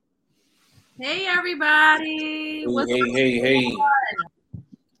Hey everybody! What's Hey.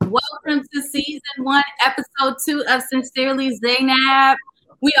 up? Welcome to season 1, episode 2 of Sincerely Zainab.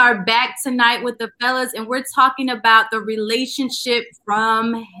 We are back tonight with the fellas, and we're talking about the relationship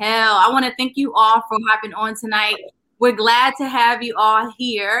from hell. I want to thank you all for hopping on tonight. We're glad to have you all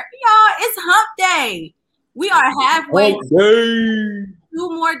here. Y'all, it's hump day. We are halfway. 2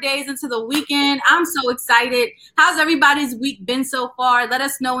 more days into the weekend. I'm so excited. How's everybody's week been so far? Let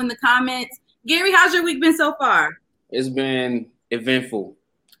us know in the comments. Gary, how's your week been so far? It's been eventful.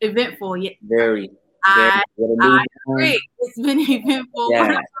 Eventful, yeah. Very. I agree. It's been eventful. Yeah.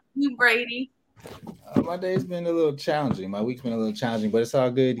 What about you, Brady? My day's been a little challenging. My week's been a little challenging, but it's all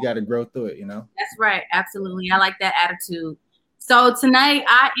good. You got to grow through it, you know? That's right. Absolutely. I like that attitude. So tonight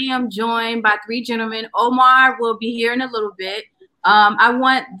I am joined by 3 gentlemen. Omar will be here in a little bit. I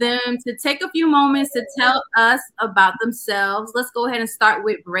want them to take a few moments to tell us about themselves. Let's go ahead and start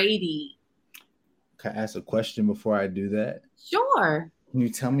with Brady. Can I ask a question before I do that? Sure. Can you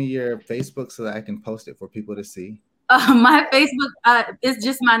tell me your Facebook so that I can post it for people to see? My Facebook is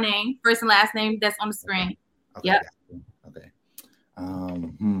just my name, first and last name. That's on the screen. Okay, yep. Okay.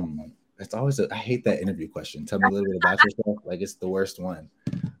 It's always I hate that interview question. Tell me a little bit about yourself. Like it's the worst one.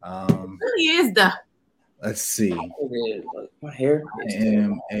 It really is though. Let's see. My hair. I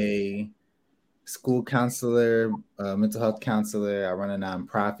am a school counselor, mental health counselor. I run a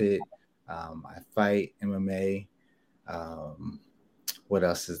nonprofit. I fight MMA. What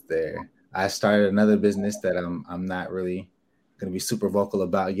else is there? I started another business that I'm not really going to be super vocal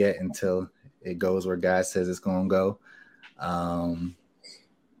about yet until it goes where God says it's going to go. I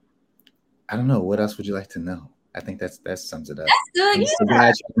don't know. What else would you like to know? I think that sums it up. That's good. I'm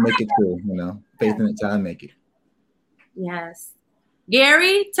glad you can make it through, you know. Faith in it till I make it. Yes.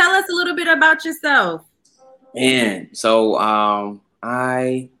 Gary, tell us a little bit about yourself. Man, so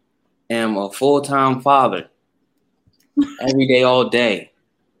I am a full-time father. Every day, all day.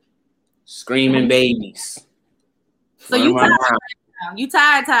 Screaming babies. So you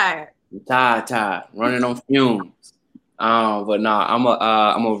tired. You tired. Running on fumes. But no, I'm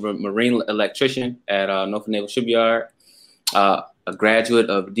a marine electrician at Norfolk Naval Shipyard, a graduate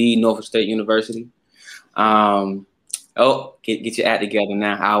of Norfolk State University. Get your act together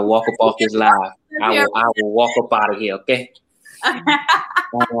now. I'll walk up off this live. I will walk up out of here, okay?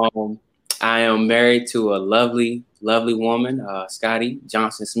 I am married to a lovely woman, Scotty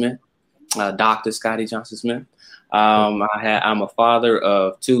Johnson Smith, Dr. Scotty Johnson Smith. I'm a father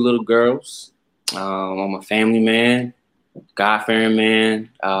of 2 little girls. I'm a family man. God-fearing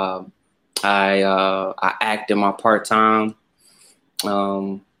man. I act in my part-time,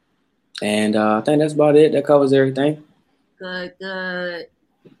 and I think that's about it. That covers everything. Good.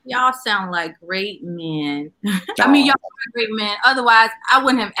 Y'all sound like great men. I mean, y'all are great men. Otherwise, I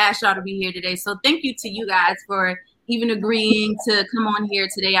wouldn't have asked y'all to be here today. So thank you to you guys for even agreeing to come on here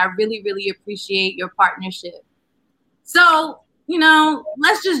today. I really, really appreciate your partnership. So,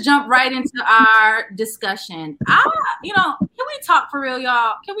 let's just jump right into our discussion. Can we talk for real,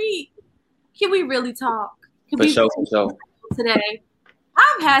 y'all? Can we really talk? For sure. Today,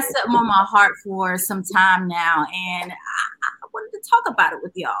 I've had something on my heart for some time now, and I wanted to talk about it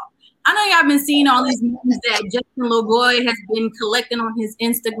with y'all. I know y'all been seeing all these memes that Justin LeBoy has been collecting on his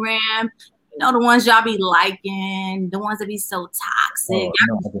Instagram. The ones y'all be liking, the ones that be so toxic.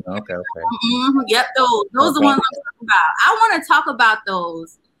 Okay. Yep, those are the ones I'm talking about. I want to talk about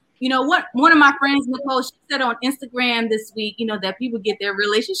those. One of my friends, Nicole, she said on Instagram this week, that people get their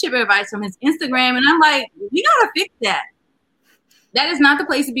relationship advice from his Instagram. And I'm like, we got to fix that. That is not the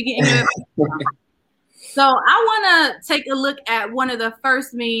place to be getting your advice from. So I want to take a look at one of the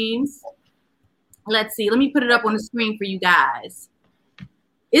first memes. Let's see. Let me put it up on the screen for you guys.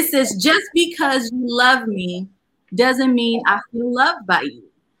 It says, just because you love me doesn't mean I feel loved by you.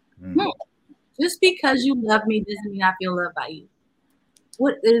 Just because you love me doesn't mean I feel loved by you.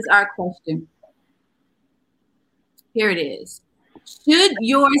 What is our question? Here it is. Should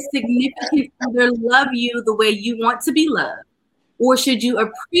your significant other love you the way you want to be loved? Or should you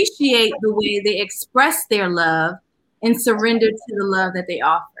appreciate the way they express their love and surrender to the love that they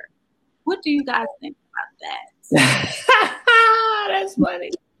offer? What do you guys think about that? That's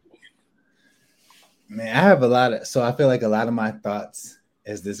funny. Man, I have I feel like a lot of my thoughts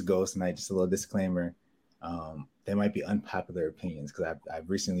as this goes tonight, just a little disclaimer, they might be unpopular opinions because I've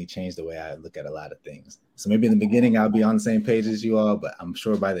recently changed the way I look at a lot of things. So maybe in the beginning I'll be on the same page as you all, but I'm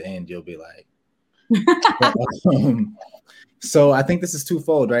sure by the end you'll be like, so I think this is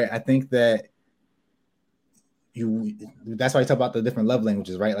twofold, right? I think that that's why I talk about the different love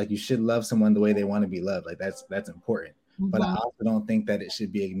languages, right? Like you should love someone the way they want to be loved. Like that's important. but I also don't think that it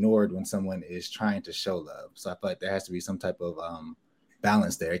should be ignored when someone is trying to show love. So I feel like there has to be some type of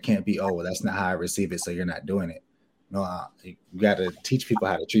balance there. It can't be, oh, well, that's not how I receive it, so you're not doing it. No, you got to teach people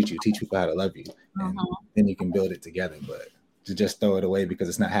how to treat you, teach people how to love you, and then you can build it together. But to just throw it away because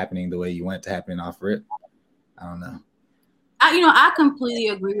it's not happening the way you want it to happen off rip, I don't know. I completely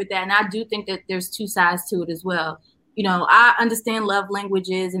agree with that. And I do think that there's two sides to it as well. I understand love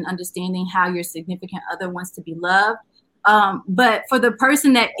languages and understanding how your significant other wants to be loved. But for the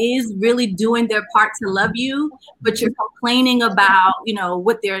person that is really doing their part to love you, but you're complaining about,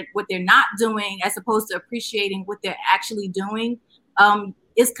 what they're not doing as opposed to appreciating what they're actually doing,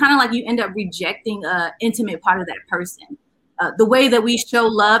 it's kind of like you end up rejecting an intimate part of that person. The way that we show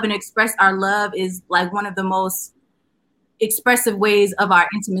love and express our love is like one of the most expressive ways of our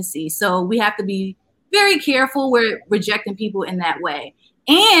intimacy. So we have to be very careful with rejecting people in that way.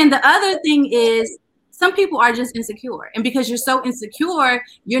 And the other thing is, some people are just insecure. And because you're so insecure,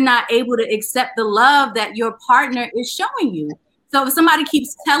 you're not able to accept the love that your partner is showing you. So if somebody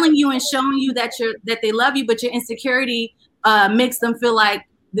keeps telling you and showing you that they love you, but your insecurity makes them feel like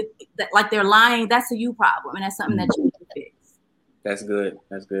they're lying, that's a you problem. And that's something that you need to fix. That's good.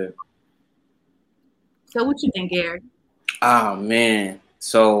 That's good. So what you think, Gary? Oh, man.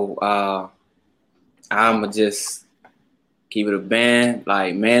 So I'm going to just keep it a band,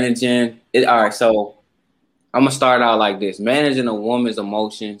 like managing it. All right, so I'm going to start out like this. Managing a woman's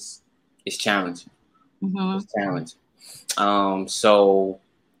emotions is challenging. It's challenging. So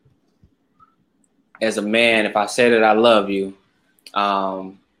as a man, if I say that I love you,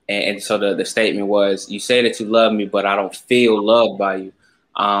 and so the statement was, you say that you love me, but I don't feel loved by you.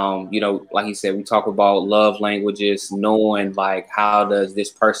 Like you said, we talk about love languages, knowing like how does this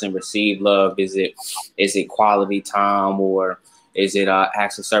person receive love? Is it quality time, or is it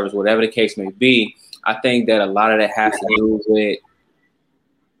acts of service, whatever the case may be? I think that a lot of that has to do with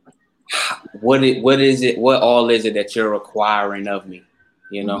what all is it that you're requiring of me?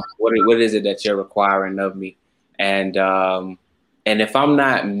 What is it that you're requiring of me? And if I'm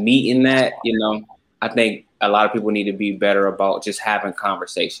not meeting that, I think a lot of people need to be better about just having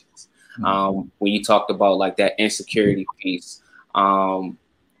conversations. When you talked about like that insecurity piece,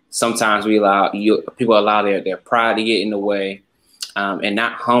 sometimes people allow their pride to get in the way, and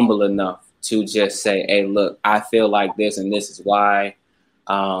not humble enough to just say, hey, look, I feel like this and this is why.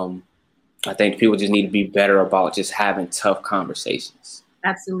 I think people just need to be better about just having tough conversations.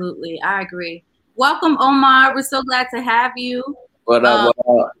 Absolutely. I agree. Welcome, Omar. We're so glad to have you. What up?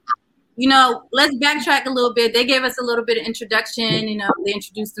 Let's backtrack a little bit. They gave us a little bit of introduction. They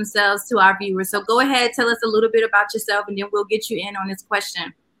introduced themselves to our viewers. So go ahead, tell us a little bit about yourself, and then we'll get you in on this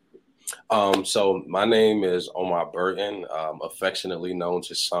question. So my name is Omar Burton, affectionately known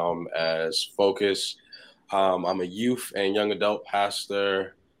to some as Focus. I'm a youth and young adult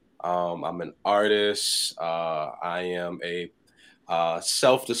pastor. I'm an artist. I am a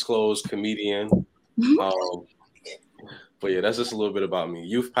self-disclosed comedian. But yeah, that's just a little bit about me.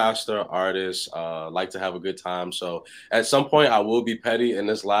 Youth pastor, artist, like to have a good time. So at some point I will be petty in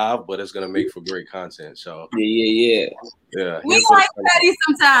this live, but it's going to make for great content. So yeah. We like petty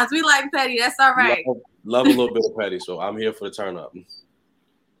sometimes. We like petty. That's all right. Love a little bit of petty. So I'm here for the turn up.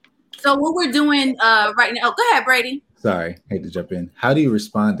 So what we're doing right now. Oh, go ahead, Brady. Sorry, hate to jump in. How do you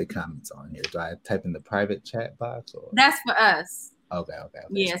respond to comments on here? Do I type in the private chat box? Or? That's for us. Okay.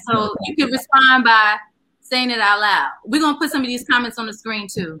 Yeah, so you can respond by saying it out loud. We're going to put some of these comments on the screen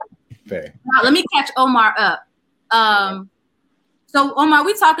too. Fair. Now, let me catch Omar up. So Omar,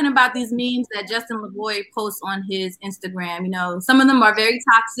 we're talking about these memes that Justin LaVoy posts on his Instagram. Some of them are very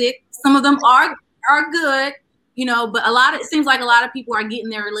toxic. Some of them are good. But it seems like a lot of people are getting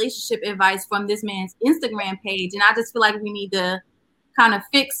their relationship advice from this man's Instagram page. And I just feel like we need to kind of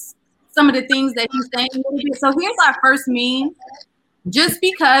fix some of the things that he's saying a little bit. So here's our first meme. Just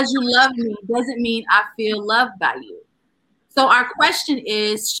because you love me doesn't mean I feel loved by you. So our question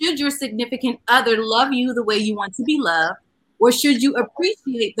is, should your significant other love you the way you want to be loved, or should you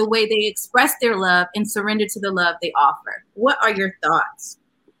appreciate the way they express their love and surrender to the love they offer? What are your thoughts?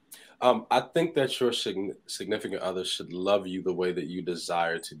 I think that your significant other should love you the way that you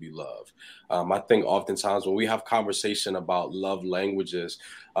desire to be loved. I think oftentimes when we have conversation about love languages,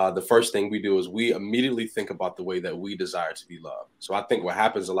 the first thing we do is we immediately think about the way that we desire to be loved. So I think what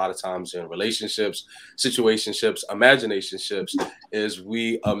happens a lot of times in relationships, situationships, imaginationships is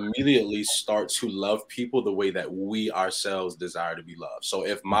we immediately start to love people the way that we ourselves desire to be loved. So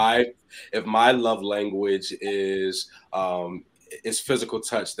if my love language is is physical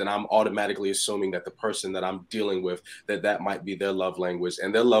touch, then I'm automatically assuming that the person that I'm dealing with, that might be their love language,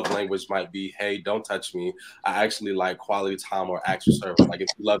 and their love language might be, hey, don't touch me. I actually like quality time or acts of service. Like if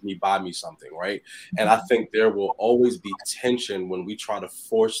you love me, buy me something, right? And I think there will always be tension when we try to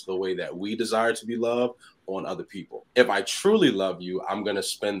force the way that we desire to be loved on other people. If I truly love you, I'm going to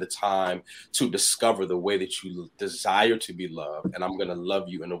spend the time to discover the way that you desire to be loved, and I'm going to love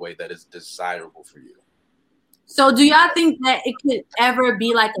you in a way that is desirable for you. So do y'all think that it could ever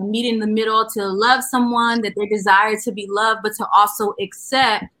be like a meet in the middle to love someone, that they desire to be loved, but to also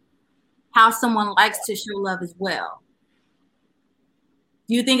accept how someone likes to show love as well?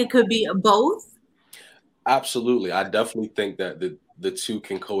 Do you think it could be both? Absolutely. I definitely think that the two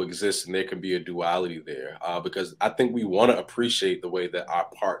can coexist, and there can be a duality there, because I think we want to appreciate the way that our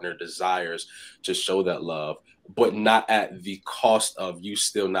partner desires to show that love, but not at the cost of you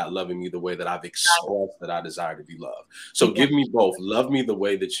still not loving me the way that I've expressed that I desire to be loved. So give me both. Love me the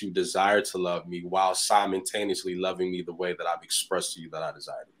way that you desire to love me, while simultaneously loving me the way that I've expressed to you that I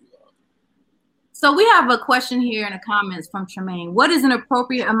desire to be loved. So we have a question here in the comments from Tremaine. What is an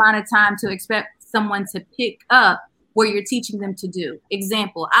appropriate amount of time to expect someone to pick up where you're teaching them to do?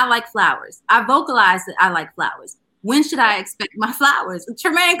 Example, I like flowers. I vocalize that I like flowers. When should I expect my flowers?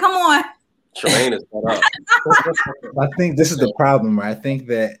 Tremaine, come on. Tremaine is set up. I think this is the problem, right? I think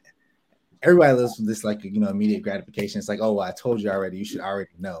that everybody lives with this, like, immediate gratification. It's like, oh, well, I told you already. You should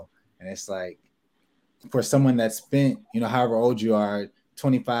already know. And it's like, for someone that spent, however old you are,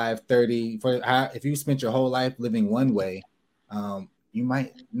 25, 30, if you spent your whole life living one way, you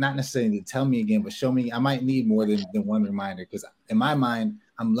might not necessarily tell me again, but show me. I might need more than one reminder, because in my mind,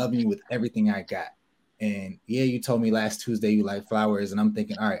 I'm loving you with everything I got. And yeah, you told me last Tuesday you like flowers, and I'm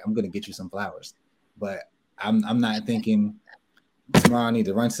thinking, all right, I'm gonna get you some flowers. But I'm not thinking tomorrow I need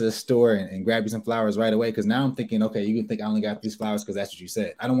to run to the store and grab you some flowers right away, because now I'm thinking, okay, you can think I only got these flowers because that's what you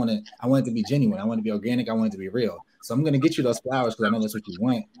said. I want it to be genuine. I want it to be organic. I want it to be real. So I'm gonna get you those flowers because I know that's what you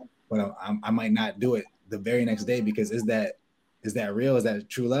want. But I might not do it the very next day, because is that real? Is that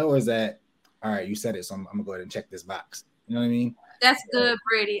true love? Or is that, all right, you said it, so I'm gonna go ahead and check this box? You know what I mean? That's good,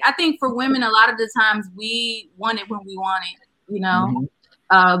 Brady. I think for women, a lot of the times we want it when we want it,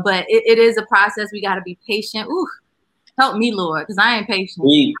 Mm-hmm. But it is a process. We got to be patient. Ooh, help me, Lord, because I ain't patient.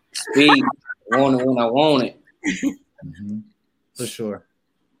 Speed. Want it when I want it. Mm-hmm. For sure.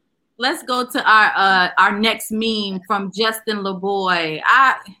 Let's go to our next meme from Justin LeBoy.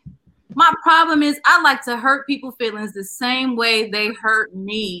 My problem is I like to hurt people's feelings the same way they hurt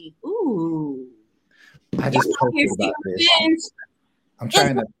me. Ooh. I just posted about this. I'm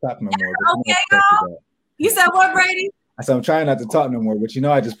trying not to talk no more. Okay, y'all. You said what, Brady? I said I'm trying not to talk no more, but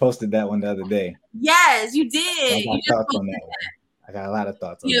I just posted that one the other day. Yes, you did. I got thoughts on that one. I got a lot of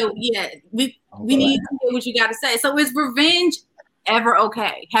thoughts on that. Yeah, we need to hear what you got to say. So is revenge ever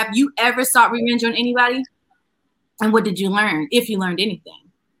okay? Have you ever sought revenge on anybody? And what did you learn, if you learned anything?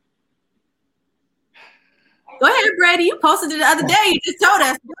 Go ahead, Brady. You posted it the other day. You just told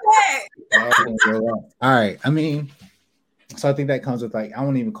us. Go ahead. All right. I mean, so I think that comes with, like, I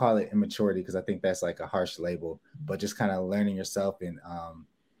won't even call it immaturity, because I think that's like a harsh label, but just kind of learning yourself. And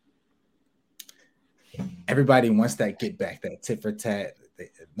everybody wants that get back, that tit for tat.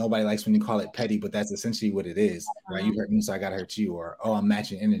 Nobody likes when you call it petty, but that's essentially what it is, right? You hurt me, so I gotta hurt you. Or, oh, I'm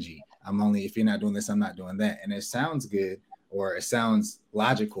matching energy. If you're not doing this, I'm not doing that. And it sounds good, or it sounds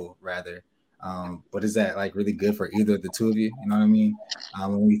logical rather. But is that like really good for either of the two of you? You know what I mean?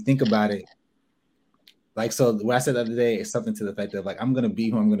 When we think about it, like, so what I said the other day is something to the effect of, like, I'm going to be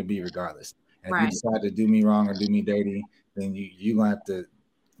who I'm going to be regardless. And if you decide to do me wrong or do me dirty, then you're going to have to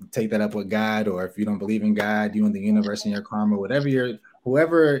take that up with God. Or if you don't believe in God, you and the universe and your karma, whoever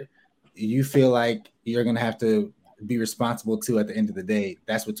you feel like you're going to have to be responsible to at the end of the day,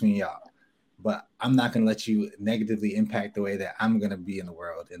 that's between y'all. But I'm not going to let you negatively impact the way that I'm going to be in the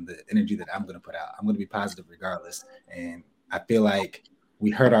world and the energy that I'm going to put out. I'm going to be positive regardless. And I feel like we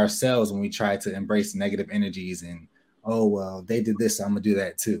hurt ourselves when we try to embrace negative energies and, oh, well, they did this, so I'm going to do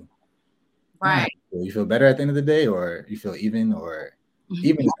that too. Right. You feel better at the end of the day, or you feel even, or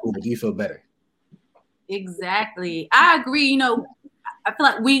even is cool, but do you feel better? Exactly. I agree. I feel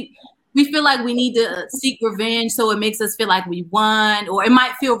like we feel like we need to seek revenge, so it makes us feel like we won, or it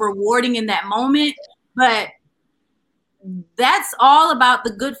might feel rewarding in that moment, but that's all about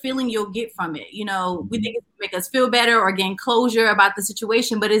the good feeling you'll get from it. We think it's make us feel better or gain closure about the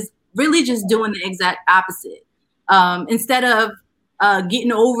situation, but it's really just doing the exact opposite. Instead of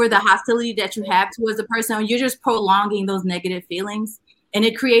getting over the hostility that you have towards the person, you're just prolonging those negative feelings, and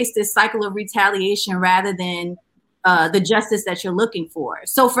it creates this cycle of retaliation rather than the justice that you're looking for.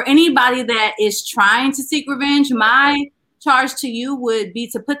 So for anybody that is trying to seek revenge, my charge to you would be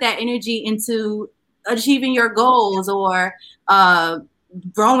to put that energy into achieving your goals or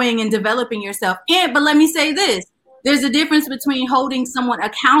growing and developing yourself. But let me say this, there's a difference between holding someone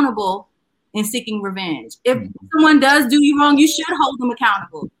accountable and seeking revenge. If someone does do you wrong, you should hold them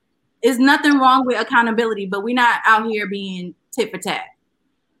accountable. There's nothing wrong with accountability, but we're not out here being tit for tat.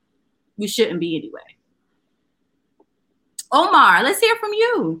 We shouldn't be anyway. Omar, let's hear from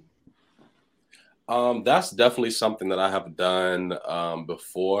you. That's definitely something that I have done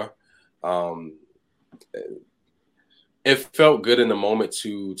before. It felt good in the moment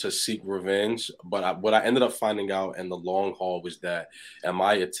to seek revenge, but what I ended up finding out in the long haul was that in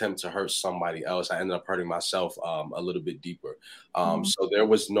my attempt to hurt somebody else, I ended up hurting myself a little bit deeper. So there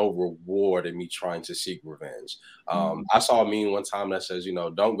was no reward in me trying to seek revenge. I saw a meme one time that says,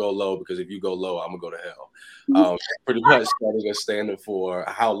 don't go low, because if you go low, I'm gonna go to hell. Pretty much setting a standard for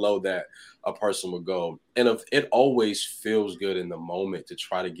how low that a person would go. And if it always feels good in the moment to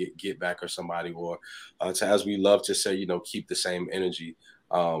try to get back at somebody, or to, as we love to say, keep the same energy.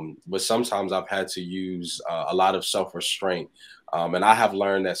 But sometimes I've had to use a lot of self-restraint. And I have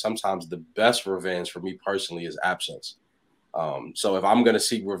learned that sometimes the best revenge for me personally is absence. So if I'm going to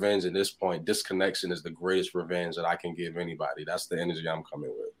seek revenge at this point, disconnection is the greatest revenge that I can give anybody. That's the energy I'm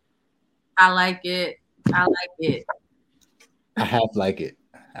coming with. I like it. I have like it.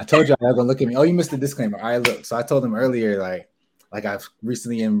 I told you I was gonna look at me. Oh, you missed the disclaimer. All right, look. So I told them earlier, like I've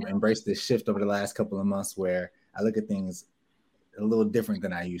recently embraced this shift over the last couple of months where I look at things a little different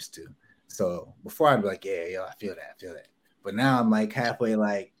than I used to. So before I'd be like, yeah, I feel that. But now I'm like halfway,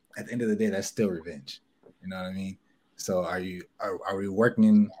 like at the end of the day, that's still revenge. You know what I mean? So are we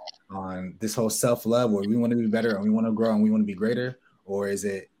working on this whole self-love where we want to be better and we want to grow and we want to be greater? Or is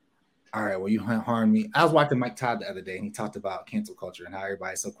it, all right, well, you harmed me. I was watching Mike Todd the other day, and he talked about cancel culture and how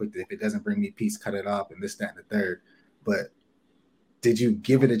everybody's so quick that if it doesn't bring me peace, cut it off, and this, that, and the third. But did you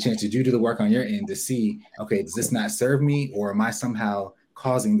give it a chance? Did you do the work on your end to see, okay, does this not serve me, or am I somehow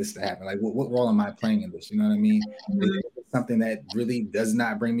causing this to happen? Like, what role am I playing in this? You know what I mean? Mm-hmm. Is it something that really does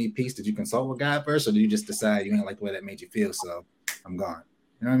not bring me peace? Did you consult with God first, or did you just decide you ain't like the way that made you feel, so I'm gone?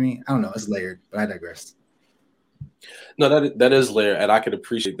 You know what I mean? I don't know. It's layered, but I digress. No, that is layered, and I could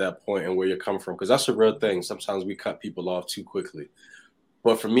appreciate that point and where you're coming from, because that's a real thing. Sometimes we cut people off too quickly.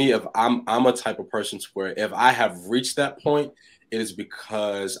 But for me, if I'm a type of person to where if I have reached that point, it is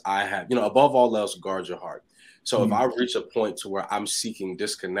because I have, above all else, guard your heart. So if I reach a point to where I'm seeking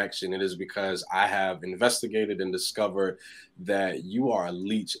disconnection, it is because I have investigated and discovered that you are a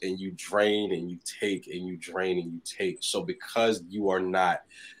leech and you drain and you take and you drain and you take. So because your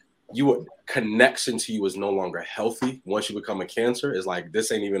connection to you is no longer healthy. Once you become a Cancer, it's like,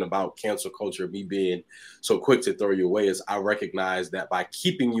 this ain't even about cancel culture, me being so quick to throw you away. Is I recognize that by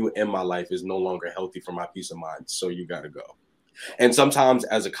keeping you in my life is no longer healthy for my peace of mind. So you got to go. And sometimes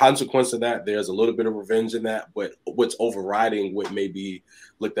as a consequence of that, there's a little bit of revenge in that. But what's overriding what may be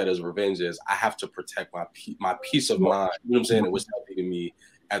looked at as revenge is I have to protect my peace of mind. You know what I'm saying? It was healthy to me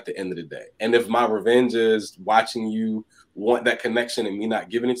at the end of the day. And if my revenge is watching you want that connection and me not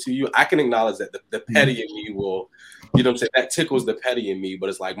giving it to you, I can acknowledge that the petty in me will, you know what I'm saying? That tickles the petty in me, but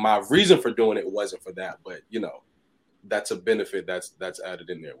it's like my reason for doing it wasn't for that. But, that's a benefit that's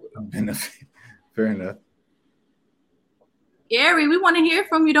added in there with it. Benefit. Fair enough. Gary, we want to hear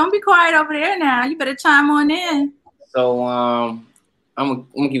from you. Don't be quiet over there now. You better chime on in. So I'm gonna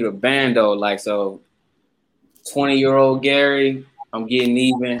keep it a band though. Like, so 20-year-old Gary, I'm getting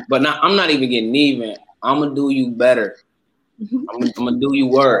even, but I'm not even getting even. I'm gonna do you better. I'm gonna do you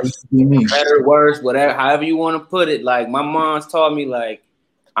worse. Better, worse, whatever, however you want to put it. Like my mom's taught me, like,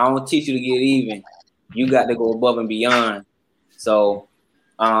 I don't teach you to get even. You got to go above and beyond. So,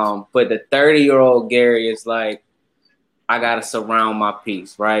 but the 30-year-old Gary is like, I gotta surround my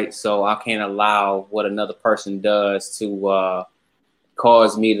peace, right? So I can't allow what another person does to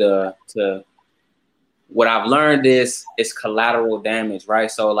cause me to. What I've learned is collateral damage, right?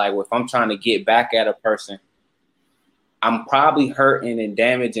 So like if I'm trying to get back at a person, I'm probably hurting and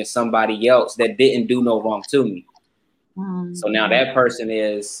damaging somebody else that didn't do no wrong to me. Mm-hmm. So now that person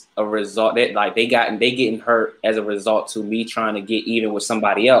is a result that like they getting hurt as a result to me trying to get even with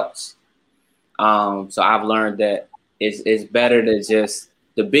somebody else. So I've learned that it's better to just,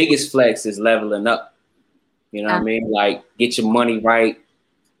 the biggest flex is leveling up. You know what I mean? Like get your money right.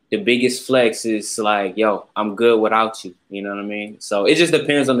 The biggest flex is like, yo, I'm good without you. You know what I mean? So it just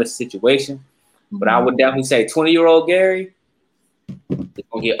depends on the situation. Mm-hmm. But I would definitely say 20-year-old Gary, it's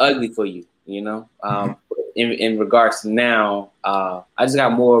gonna get ugly for you, in regards to now, I just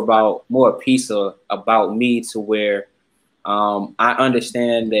got more peace about me to where I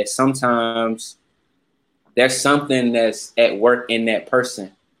understand that sometimes there's something that's at work in that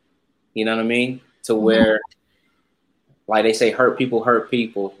person. You know what I mean? To where, like they say, hurt people,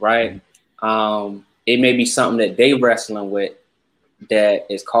 right? It may be something that they wrestling with that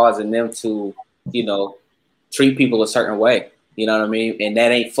is causing them to, you know, treat people a certain way. You know what I mean? And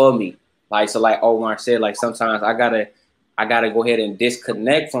that ain't for me. Like, so like Omar said, like sometimes I gotta go ahead and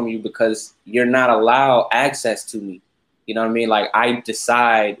disconnect from you because you're not allowed access to me. You know what I mean? Like I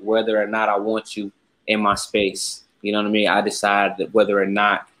decide whether or not I want you in my space. You know what I mean? I decide that whether or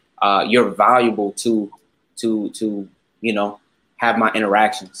not you're valuable to you know, have my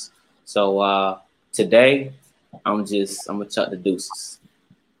interactions. So today I'm gonna chuck the deuces.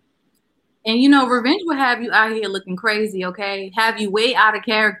 And you know, revenge will have you out here looking crazy, okay? Have you way out of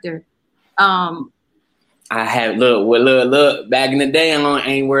character. I have look. Back in the day, I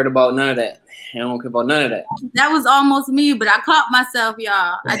ain't worried about none of that. I don't care about none of that. That was almost me, but I caught myself,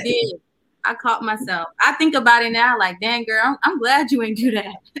 y'all. I did. I caught myself. I think about it now, like, dang, girl, I'm glad you ain't do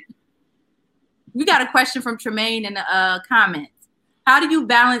that. We got a question from Tremaine in the comments. How do you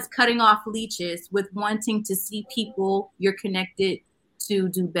balance cutting off leeches with wanting to see people you're connected to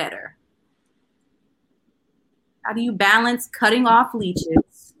do better? How do you balance cutting off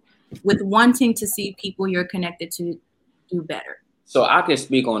leeches with wanting to see people you're connected to do better? So I can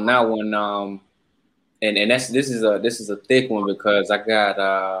speak on that one, and this is a thick one because I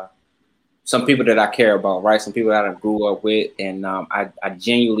got some people that I care about, right? Some people that I grew up with, and I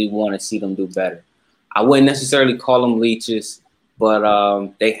genuinely want to see them do better. I wouldn't necessarily call them leeches, but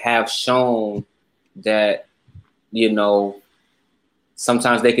they have shown that, you know,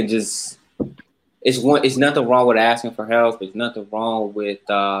 sometimes they can just. It's nothing wrong with asking for help. There's nothing wrong with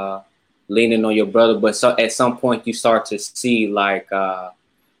leaning on your brother, but at some point you start to see like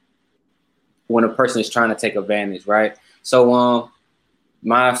when a person is trying to take advantage, right? So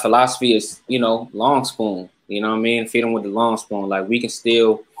my philosophy is, you know, long spoon. You know what I mean? Feed them with the long spoon. Like we can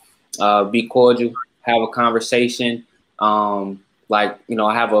still be cordial, have a conversation. Like, you know,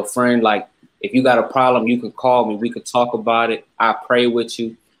 I have a friend. Like if you got a problem, you can call me. We could talk about it. I pray with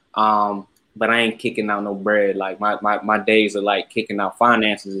you. But I ain't kicking out no bread. Like my days of like kicking out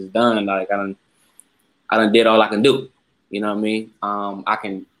finances is done. Like I done did all I can do. You know what I mean? I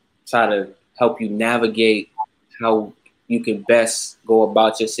can try to help you navigate how you can best go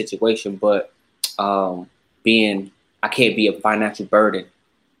about your situation, but I can't be a financial burden.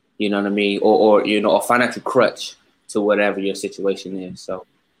 You know what I mean? Or you know, a financial crutch to whatever your situation is. So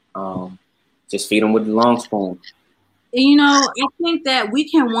just feed them with the long spoon. You know, I think that we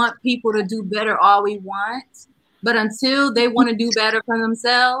can want people to do better all we want, but until they want to do better for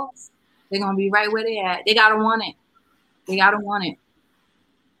themselves, they're going to be right where they're at. They got to want it. They got to want it.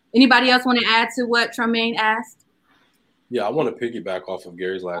 Anybody else want to add to what Tremaine asked? Yeah, I want to piggyback off of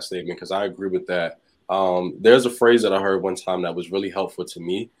Gary's last statement because I agree with that. There's a phrase that I heard one time that was really helpful to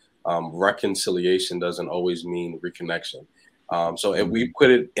me. Reconciliation doesn't always mean reconnection. So if we put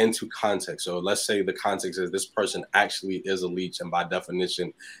it into context, so let's say the context is this person actually is a leech, and by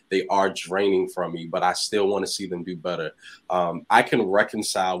definition, they are draining from me, but I still want to see them do better. I can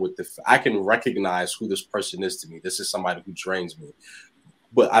reconcile with I can recognize who this person is to me. This is somebody who drains me.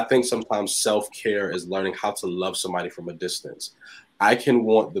 But I think sometimes self-care is learning how to love somebody from a distance. I can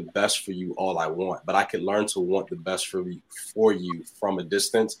want the best for you all I want, but I can learn to want the best for you from a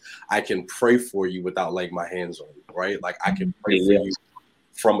distance. I can pray for you without laying my hands on you, right? Like I can pray for you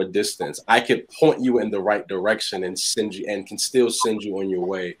from a distance. I can point you in the right direction and send you, and can still send you on your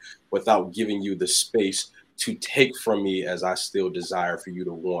way without giving you the space to take from me, as I still desire for you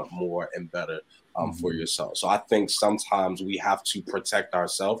to want more and better for yourself. So I think sometimes we have to protect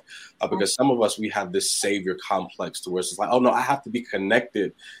ourselves because some of us, we have this savior complex to where it's like, oh no, I have to be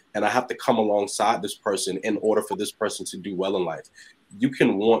connected and I have to come alongside this person in order for this person to do well in life. You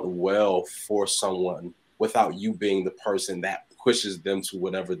can want well for someone without you being the person that pushes them to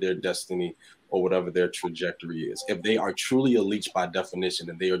whatever their destiny or whatever their trajectory is. If they are truly a leech by definition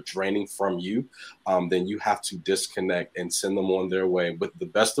and they are draining from you, then you have to disconnect and send them on their way with the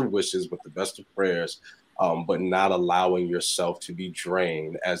best of wishes, with the best of prayers, but not allowing yourself to be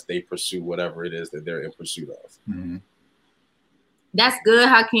drained as they pursue whatever it is that they're in pursuit of. Mm-hmm. That's good,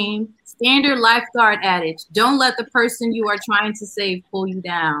 Hakeem. Standard lifeguard adage. Don't let the person you are trying to save pull you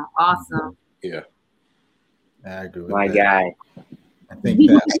down. Awesome. Yeah. I agree with My that. guy. I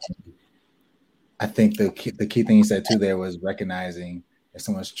think the key thing you said too there was recognizing if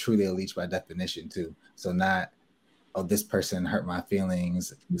someone's truly a leech by definition too. So not, oh, this person hurt my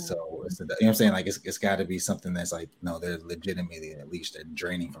feelings. So you know what I'm saying? Like it's got to be something that's like, no, they're legitimately a leech. They're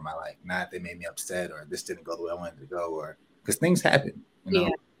draining from my life. Not they made me upset or this didn't go the way I wanted to go, or because things happen, you know.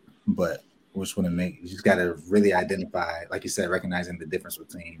 Yeah. But which wouldn't make. You just got to really identify, like you said, recognizing the difference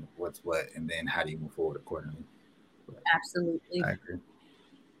between what's what, and then how do you move forward accordingly. Absolutely. I agree.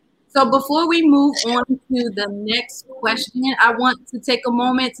 So before we move on to the next question, I want to take a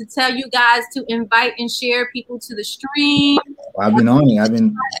moment to tell you guys to invite and share people to the stream. I've been on it.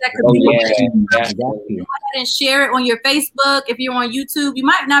 Go ahead and share it on your Facebook. If you're on YouTube, you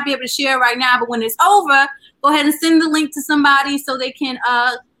might not be able to share it right now, but when it's over, go ahead and send the link to somebody so they can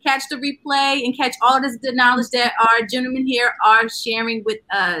catch the replay and catch all this good knowledge that our gentlemen here are sharing with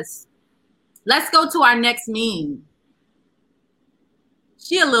us. Let's go to our next meme.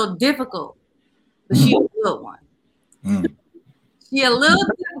 She a little difficult, but she a good one. She a little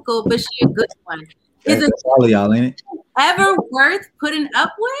difficult, but she a good one. Is it all of y'all, ain't it? Ever worth putting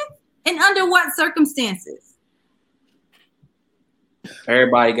up with? And under what circumstances?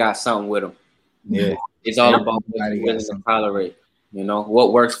 Everybody got something with them. Yeah. It's all about what you're willing to tolerate. You know,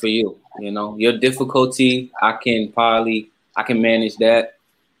 what works for you. You know, your difficulty, I can manage that.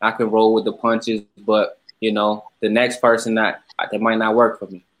 I can roll with the punches, but you know, the next person that might not work for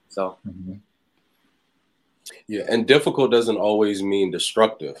me. So yeah, and difficult doesn't always mean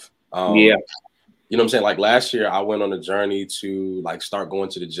destructive. Yeah. You know what I'm saying? Like last year, I went on a journey to like start going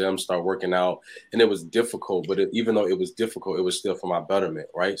to the gym, start working out, and it was difficult. But even though it was difficult, it was still for my betterment,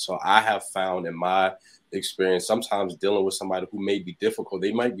 right? So I have found in my experience, sometimes dealing with somebody who may be difficult,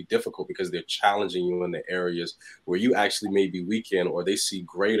 they might be difficult because they're challenging you in the areas where you actually may be weak in, or they see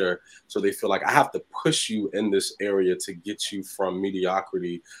greater. So they feel like I have to push you in this area to get you from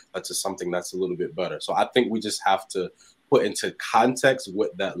mediocrity to something that's a little bit better. So I think we just have to put into context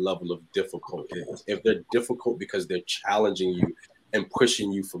what that level of difficult is. If they're difficult because they're challenging you and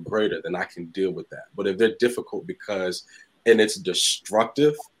pushing you for greater, then I can deal with that. But if they're difficult because, and it's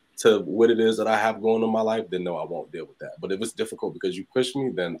destructive to what it is that I have going on in my life, then no, I won't deal with that. But if it's difficult because you push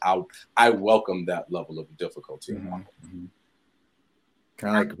me, then I welcome that level of difficulty. Can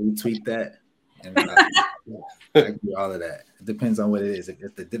I like retweet that? And I agree all of that. It depends on what it is.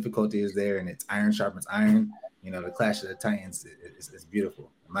 If the difficulty is there and it's iron sharpens iron, you know, the Clash of the Titans is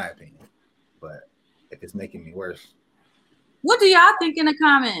beautiful, in my opinion. But if it's making me worse. What do y'all think in the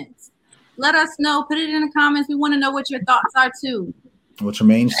comments? Let us know. Put it in the comments. We want to know what your thoughts are too. Well,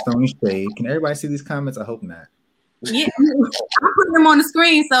 Tremaine Stone Shade. Can everybody see these comments? I hope not. Yeah, I'm putting them on the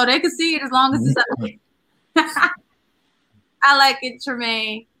screen so they can see it as long as it's up. I like it,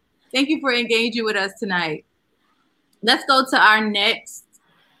 Tremaine. Thank you for engaging with us tonight. Let's go to our next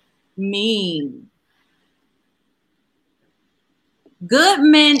meme. Good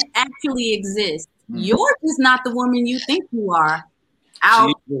men actually exist. You're just not the woman you think you are.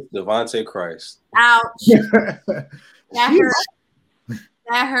 Ouch. Jesus, Devontae Christ. Ouch.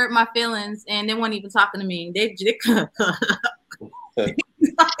 That hurt my feelings, and they weren't even talking to me.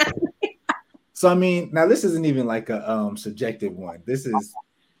 So I mean, now this isn't even like a subjective one. This is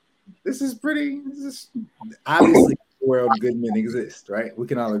obviously the world good men exist, right? We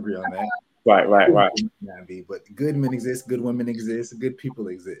can all agree on that. Right. But good men exist, good women exist, good people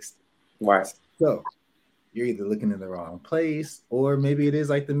exist. Right. So you're either looking in the wrong place, or maybe it is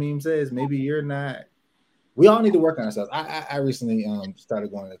like the meme says, maybe you're not. We all need to work on ourselves. I recently started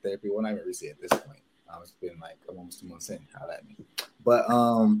going to therapy. Well, not even recently at this point. It's been like almost 2 months in. How that mean? But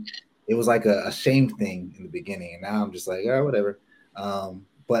it was like a shame thing in the beginning, and now I'm just like, oh, whatever.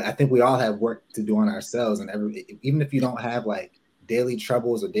 But I think we all have work to do on ourselves, and even if you don't have like daily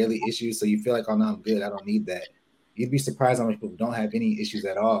troubles or daily issues, so you feel like, oh no, I'm good, I don't need that. You'd be surprised how many people don't have any issues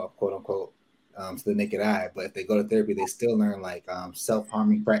at all, quote unquote, to the naked eye. But if they go to therapy, they still learn like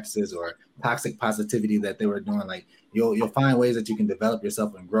self-harming practices or toxic positivity that they were doing. Like you'll find ways that you can develop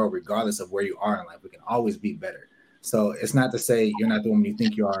yourself and grow regardless of where you are in life. We can always be better. So it's not to say you're not the woman you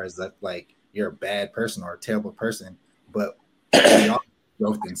think you are, is that like you're a bad person or a terrible person, but we all have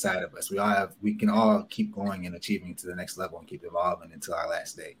growth inside of us. We can all keep going and achieving to the next level and keep evolving until our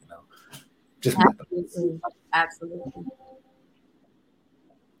last day, you know. Just absolutely.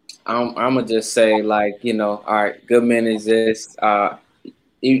 I'm gonna just say, like, you know, all right, good men exist.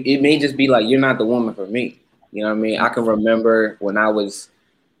 It may just be like you're not the woman for me. You know what I mean? I can remember when I was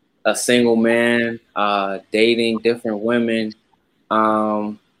a single man, dating different women,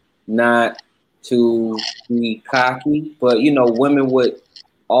 not to be cocky, but you know, women would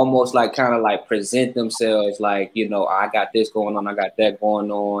almost like kind of like present themselves like, you know, I got this going on, I got that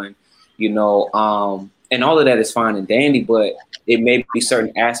going on, you know, and all of that is fine and dandy, but it may be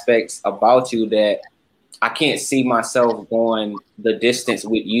certain aspects about you that I can't see myself going the distance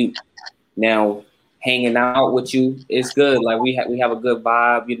with you. Now, hanging out with you is good. Like we have a good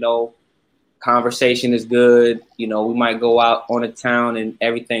vibe, you know. conversation is good. You know, we might go out on the town and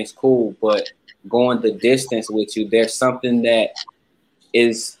everything's cool, but going the distance with you, there's something that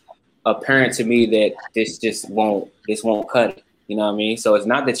is apparent to me that this won't cut it. You know what I mean? So it's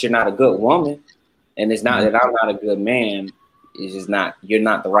not that you're not a good woman, and it's not that I'm not a good man. It's just not, you're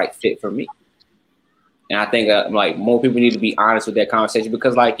not the right fit for me. And I think like more people need to be honest with that conversation,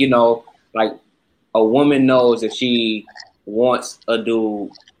 because like, you know, like a woman knows if she wants a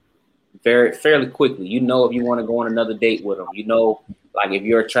dude fairly quickly. You know, if you want to go on another date with him, you know, like if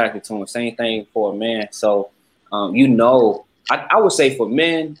you're attracted to him. Same thing for a man. So, you know, I would say for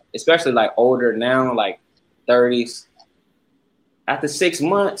men, especially like older now, like 30s, after 6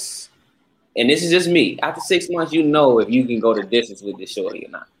 months, and this is just me, after 6 months, you know if you can go the distance with this shorty or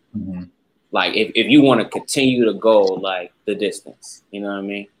not. Mm-hmm. Like if you want to continue to go like the distance, you know what I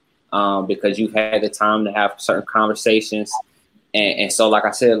mean? Because you've had the time to have certain conversations. And so, like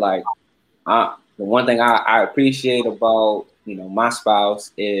I said, like the one thing I appreciate about, you know, my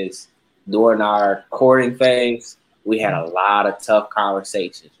spouse is during our courting phase, we had a lot of tough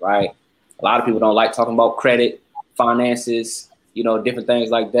conversations, right? A lot of people don't like talking about credit, finances, you know, different things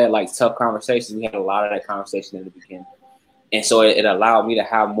like that, like tough conversations. We had a lot of that conversation in the beginning. And so it allowed me to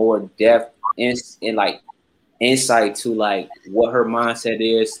have more depth in like insight to like what her mindset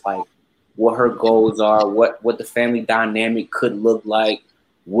is, like what her goals are, what the family dynamic could look like.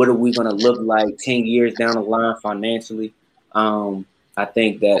 What are we going to look like 10 years down the line financially? I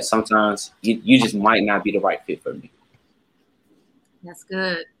think that sometimes you just might not be the right fit for me. That's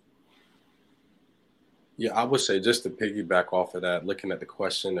good. Yeah, I would say, just to piggyback off of that, looking at the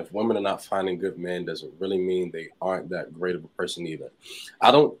question, if women are not finding good men, does it really mean they aren't that great of a person either? I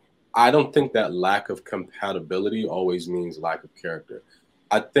don't think that lack of compatibility always means lack of character.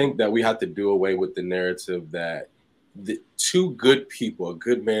 I think that we have to do away with the narrative that the two good people, a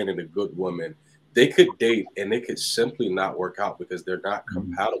good man and a good woman, they could date and they could simply not work out because they're not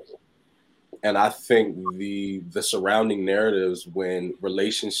compatible. And I think the surrounding narratives when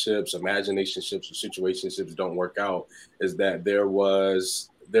relationships, imaginationships, or situationships don't work out is that there was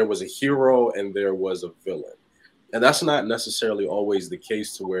a hero and there was a villain. And that's not necessarily always the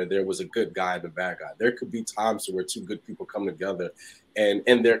case to where there was a good guy and a bad guy. There could be times to where two good people come together and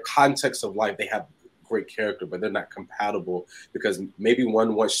in their context of life, they have great character, but they're not compatible because maybe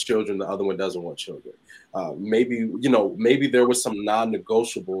one wants children, the other one doesn't want children. Maybe there was some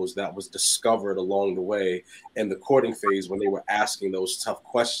non-negotiables that was discovered along the way in the courting phase when they were asking those tough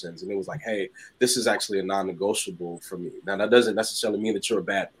questions. And it was like, hey, this is actually a non-negotiable for me. Now, that doesn't necessarily mean that you're a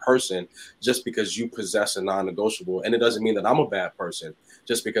bad person just because you possess a non-negotiable. And it doesn't mean that I'm a bad person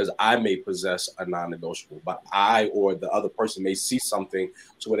just because I may possess a non-negotiable. But I or the other person may see something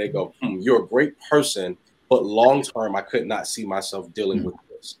to where they go, you're a great person, but long-term, I could not see myself dealing with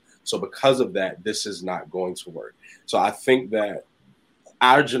this. So because of that, this is not going to work. So I think that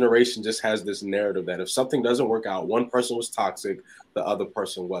our generation just has this narrative that if something doesn't work out, one person was toxic, the other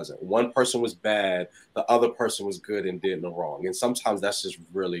person wasn't. One person was bad, the other person was good and did no wrong. And sometimes that's just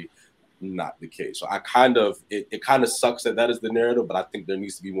really not the case. So it kind of sucks that is the narrative, but I think there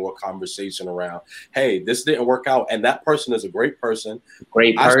needs to be more conversation around, hey, this didn't work out. And that person is a great person.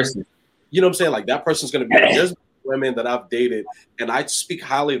 You know what I'm saying? Like that person's going to be, there's women that I've dated and I speak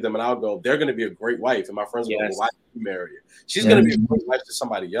highly of them and I'll go, they're going to be a great wife. And my friends are going, why did you marry her? She's going to be a great wife to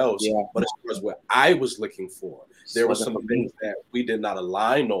somebody else. Yeah. But as far as what I was looking for, there were some things that we did not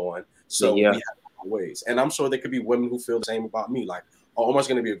align on. So we had ways. And I'm sure there could be women who feel the same about me. Like, oh, Omar's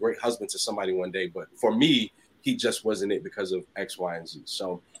going to be a great husband to somebody one day. But for me, he just wasn't it because of X, Y, and Z.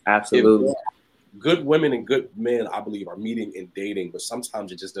 So absolutely. Good women and good men, I believe, are meeting and dating, but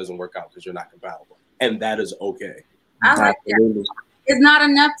sometimes it just doesn't work out because you're not compatible. And that is okay. I like that. It's not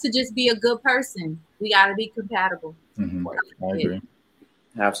enough to just be a good person. We got to be compatible. Mm-hmm. I agree.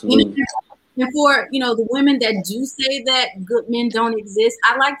 Absolutely. And for, the women that do say that good men don't exist,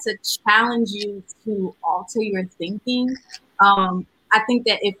 I like to challenge you to alter your thinking. I think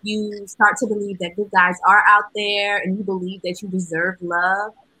that if you start to believe that good guys are out there and you believe that you deserve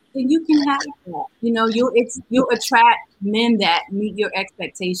love, then you can have that. You'll attract men that meet your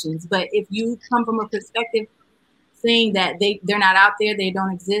expectations. But if you come from a perspective saying that they're not out there, they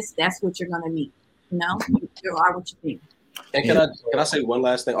don't exist, that's what you're gonna meet. You are what you think. And can I say one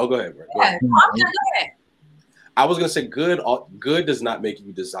last thing? Oh, go ahead, bro. Go ahead. I was gonna say good does not make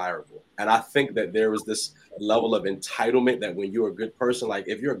you desirable. And I think that there is this level of entitlement that when you're a good person, like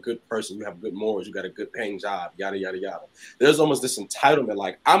if you're a good person, you have good morals, you got a good paying job, yada, yada, yada. There's almost this entitlement,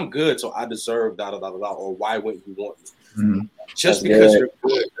 like I'm good, so I deserve da, da, da, da, da, or why wouldn't you want me? Mm-hmm. Just because you're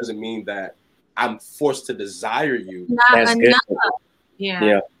good doesn't mean that I'm forced to desire you. Not enough.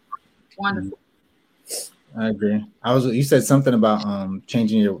 Yeah. Wonderful. I agree. You said something about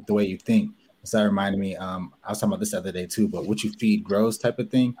changing the way you think. So that reminded me. I was talking about this the other day too, but what you feed grows type of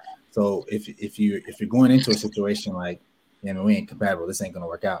thing. So if you're going into a situation like, we ain't compatible, this ain't gonna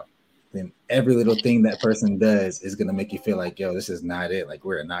work out, then every little thing that person does is gonna make you feel like, yo, this is not it. Like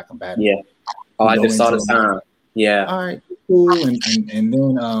we're not compatible. Yeah. Oh, I just saw the sign. Yeah. All right, cool. And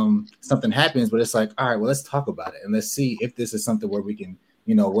then something happens, but it's like, all right, well, let's talk about it and let's see if this is something where we can,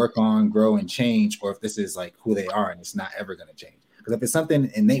 work on, grow, and change, or if this is like who they are and it's not ever going to change. Because if it's something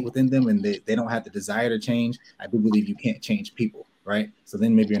innate within them and they don't have the desire to change, I do believe you can't change people, right? So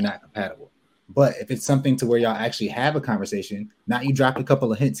then maybe you're not compatible. But if it's something to where y'all actually have a conversation, not you dropped a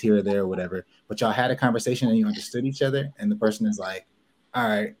couple of hints here or there or whatever, but y'all had a conversation and you understood each other, and the person is like, all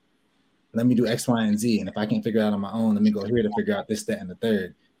right, let me do X, Y, and Z. And if I can't figure it out on my own, let me go here to figure out this, that, and the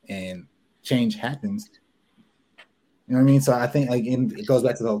third. And change happens. You know what I mean? So I think it goes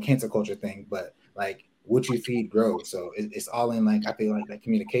back to the whole cancel culture thing, but like what you feed grows. So it's all in I feel like that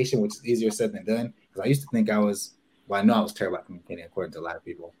communication, which is easier said than done. Because I used to think I know I was terrible at communicating according to a lot of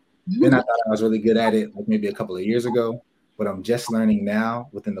people. Mm-hmm. Then I thought I was really good at it, like maybe a couple of years ago, but I'm just learning now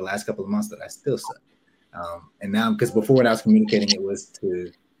within the last couple of months that I still suck. And now, because before when I was communicating, it was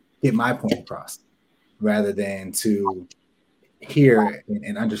to get my point across rather than to hear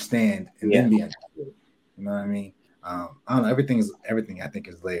and understand and then be understood. You know what I mean? I don't know. Everything I think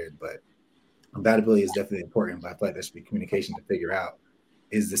is layered, but compatibility is definitely important. But I feel like there should be communication to figure out,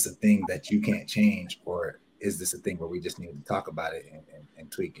 is this a thing that you can't change, or is this a thing where we just need to talk about it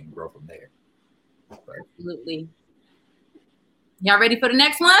and tweak and grow from there? But, absolutely. Y'all ready for the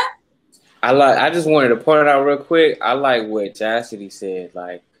next one? I just wanted to point it out real quick. I like what Chastity said.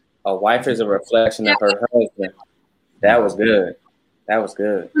 Like, a wife is a reflection of her husband. That was good. That was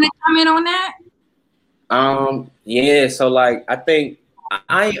good. Can I comment on that? Yeah. So like, I think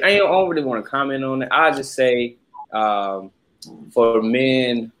I don't really want to comment on it. I just say, for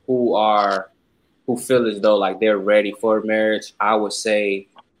men who feel as though like they're ready for marriage, I would say,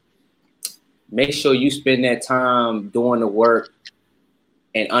 make sure you spend that time doing the work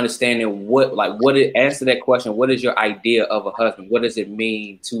and understanding answer that question. What is your idea of a husband? What does it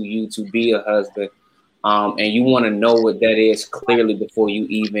mean to you to be a husband? And you want to know what that is clearly before you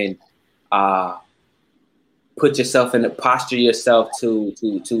even put yourself in the posture yourself to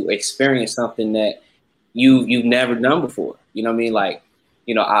experience something that you've never done before. You know what I mean? Like,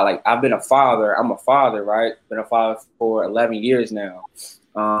 I've been a father. I'm a father, right? Been a father for 11 years now.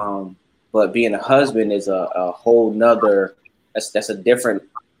 But being a husband is a whole nother. That's a different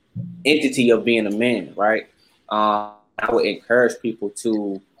entity of being a man, right? I would encourage people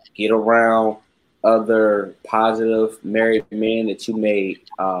to get around other positive married men that you may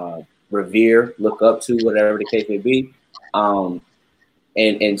revere, look up to, whatever the case may be.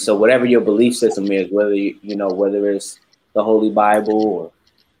 And so whatever your belief system is, whether whether it's the Holy Bible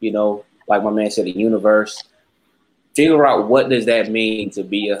or, like my man said, the universe, figure out what does that mean to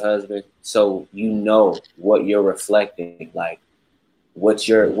be a husband, so you know what you're reflecting, like what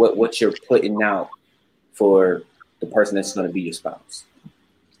you're putting out for the person that's going to be your spouse.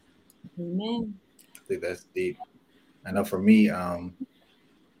 Amen. I think that's deep. I know for me,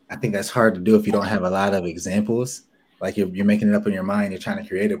 I think that's hard to do if you don't have a lot of examples. Like you're making it up in your mind, you're trying to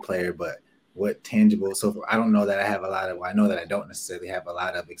create a player, but what tangible? So I don't know that I have a lot of. I know that I don't necessarily have a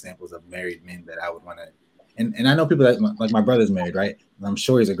lot of examples of married men that I would want to. And I know people that, like my brother's married, right? And I'm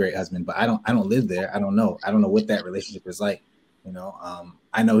sure he's a great husband, but I don't live there. I don't know what that relationship is like.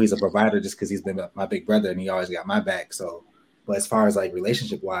 I know he's a provider just because he's been my big brother and he always got my back. So, but as far as like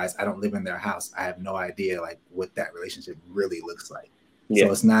relationship wise, I don't live in their house. I have no idea like what that relationship really looks like. Yeah.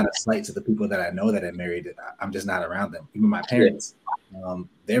 So it's not a slight to the people that I know that are married. I'm just not around them. Even my parents,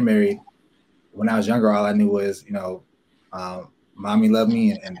 they're married. When I was younger, all I knew was, mommy loved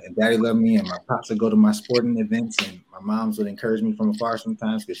me and daddy loved me, and my pops would go to my sporting events, and my moms would encourage me from afar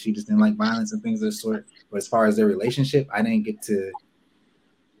sometimes because she just didn't like violence and things of the sort. But as far as their relationship, I didn't get to,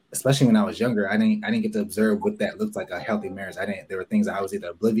 especially when I was younger, I didn't get to observe what that looked like, a healthy marriage. There were things I was either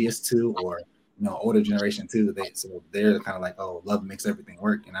oblivious to or, older generation too. So they're kind of like, oh, love makes everything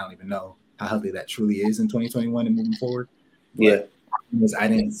work. And I don't even know how healthy that truly is in 2021 and moving forward. But because I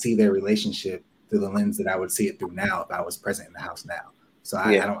didn't see their relationship through the lens that I would see it through now if I was present in the house now. So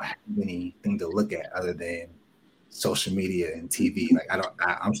I don't have anything to look at other than social media and TV. Like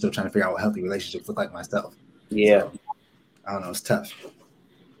I'm still trying to figure out what healthy relationships look like myself. Yeah. So, I don't know. It's tough.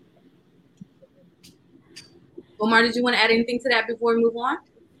 Omar, did you want to add anything to that before we move on?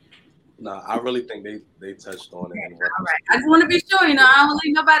 No, I really think they touched on it. Okay, all right. I just want to be sure, I don't want to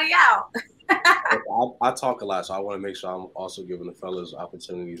leave nobody out. I talk a lot, so I want to make sure I'm also giving the fellas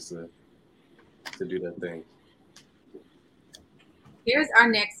opportunities to to do that thing. Here's our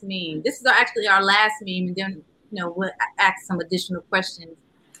next meme. This is actually our last meme, and then we'll ask some additional questions.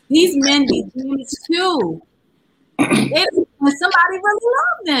 These men be damaged too. When somebody really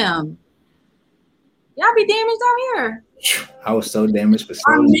love them. Y'all be damaged out here. I was so damaged for so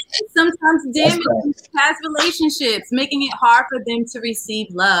long. Men sometimes damaged in past relationships, making it hard for them to receive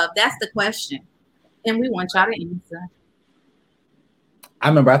love. That's the question. And we want y'all to answer. I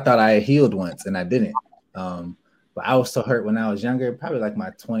remember I thought I had healed once and I didn't. But I was so hurt when I was younger, probably like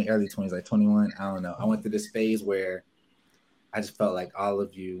my early 20s, like 21. I don't know. I went through this phase where I just felt like all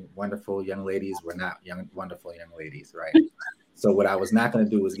of you wonderful young ladies were not wonderful young ladies, right? So what I was not going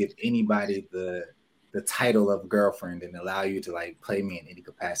to do was give anybody the title of girlfriend and allow you to like play me in any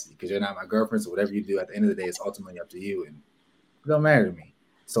capacity, because you're not my girlfriend. So whatever you do at the end of the day, it's ultimately up to you, and it don't matter to me.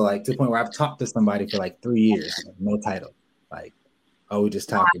 So like to the point where I've talked to somebody for like 3 years, no title, like, oh, we're just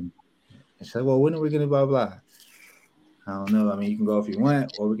talking. And she's like, well, when are we going to blah, blah? I don't know. I mean, you can go if you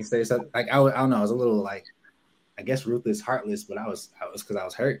want, or we can stay. Like, I don't know. I was a little like, I guess ruthless, heartless, but I was because I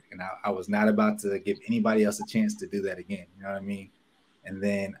was hurt, and I was not about to give anybody else a chance to do that again. You know what I mean? And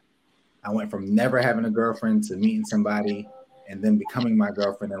then I went from never having a girlfriend to meeting somebody and then becoming my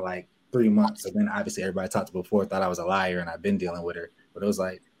girlfriend in like 3 months. So then obviously everybody I talked to before thought I was a liar and I've been dealing with her. But it was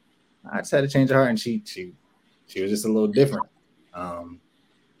like, I just had to change her heart, and she was just a little different.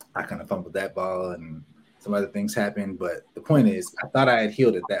 I kind of fumbled that ball and some other things happened. But the point is, I thought I had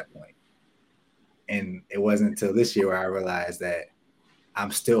healed at that point. And it wasn't until this year where I realized that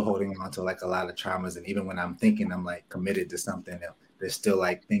I'm still holding on to like a lot of traumas. And even when I'm thinking I'm like committed to something, there's still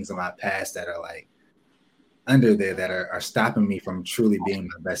like things in my past that are like under there that are stopping me from truly being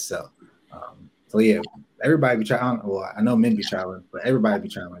my best self. So yeah, everybody be trying. Well, I know men be trying, but everybody be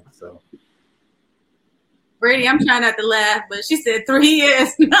trying. So Brady, I'm trying not to laugh, but she said 3 years.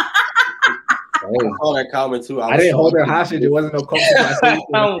 I saw that comment too. I didn't hold her hostage. It wasn't no culture.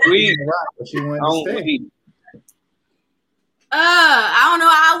 I'm weak. She wanted to stay. I don't know.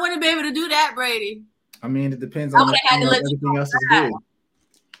 I wouldn't be able to do that, Brady. I mean, it depends on everything else is good.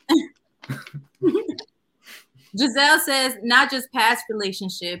 Giselle says, not just past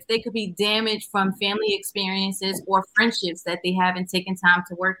relationships, they could be damaged from family experiences or friendships that they haven't taken time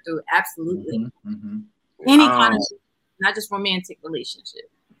to work through. Absolutely. Any kind of, not just romantic relationship.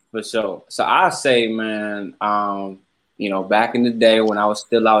 For sure. So I say, man, back in the day when I was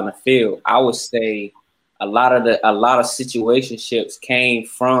still out in the field, I would say a lot of situationships came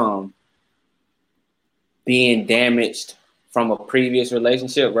from being damaged from a previous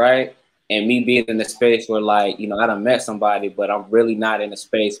relationship, right? And me being in a space where like, I done met somebody, but I'm really not in a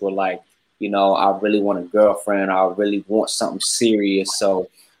space where like, I really want a girlfriend, or I really want something serious. So,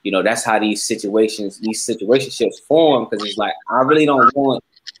 that's how these situationships form, because it's like, I really don't want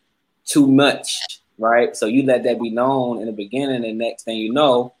too much, right? So you let that be known in the beginning, and next thing you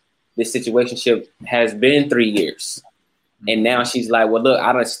know, this situationship has been 3 years. And now she's like, well, look,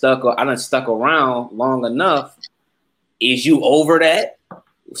 I done stuck around long enough. Is you over that?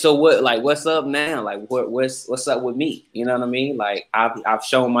 So what, like, what's up now? Like, what's up with me? You know what I mean? Like, I've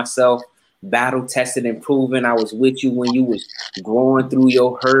shown myself battle tested and proven. I was with you when you was growing through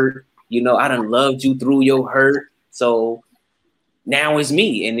your hurt. I done loved you through your hurt. So now it's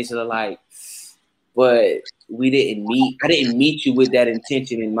me. And it's like, but I didn't meet you with that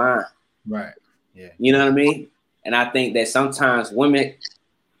intention in mind. Right. Yeah. You know what I mean? And I think that sometimes women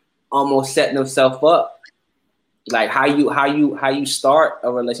almost setting themselves up. Like how you start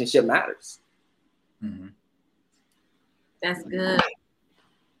a relationship matters. Mm-hmm. That's good.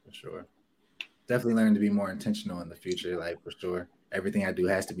 For sure. Definitely learn to be more intentional in the future. Like, for sure, everything I do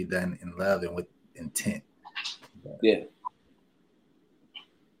has to be done in love and with intent. Yeah.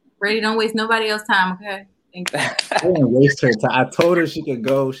 Brady, don't waste nobody else's time, okay? Thank you. I didn't waste her time. I told her she could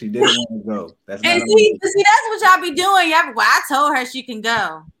go. She didn't want to go. That's see, that's what y'all be doing. Well, I told her she can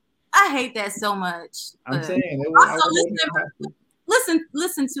go. I hate that so much. I'm saying. Also,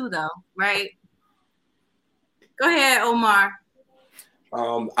 listen too, though, right? Go ahead, Omar.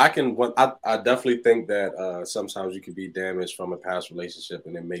 I definitely think that sometimes you can be damaged from a past relationship,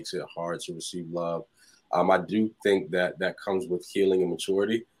 and it makes it hard to receive love. I do think that comes with healing and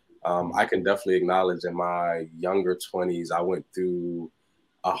maturity. I can definitely acknowledge in my younger 20s, I went through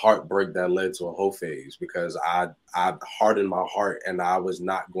a heartbreak that led to a whole phase, because I hardened my heart, and I was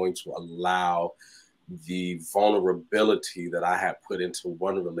not going to allow the vulnerability that I had put into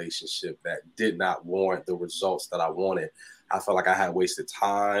one relationship that did not warrant the results that I wanted. I felt like I had wasted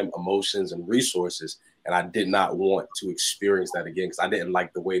time, emotions, and resources, and I did not want to experience that again, because I didn't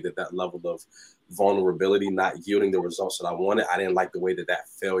like the way that level of vulnerability not yielding the results that I wanted. I didn't like the way that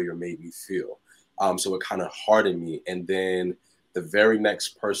failure made me feel. So it kind of hardened me. And then the very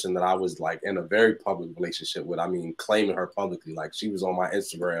next person that I was like in a very public relationship with, I mean, claiming her publicly, like she was on my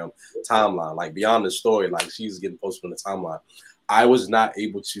Instagram timeline, like beyond the story, like she's getting posted on the timeline. I was not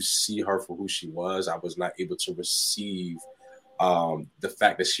able to see her for who she was. I was not able to receive the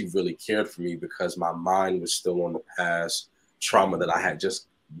fact that she really cared for me because my mind was still on the past trauma that I had just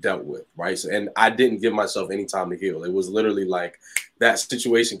dealt with, right? So, and I didn't give myself any time to heal. It was literally like that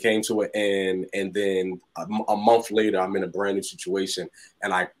situation came to an end, and then a month later, I'm in a brand new situation,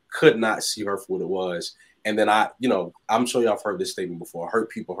 and I could not see her for what it was. And then I'm sure y'all have heard this statement before: hurt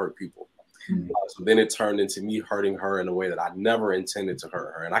people hurt people. So then it turned into me hurting her in a way that I never intended to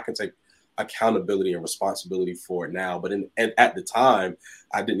hurt her, and I can take accountability and responsibility for it now. But at the time,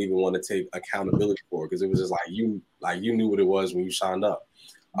 I didn't even want to take accountability for it because it was just like you knew what it was when you signed up.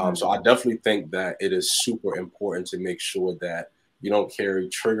 So I definitely think that it is super important to make sure that you don't carry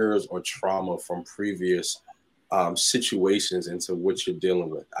triggers or trauma from previous situations into what you're dealing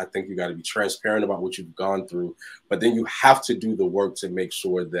with. I think you got to be transparent about what you've gone through, but then you have to do the work to make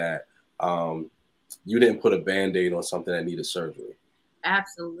sure that you didn't put a Band-Aid on something that needed surgery.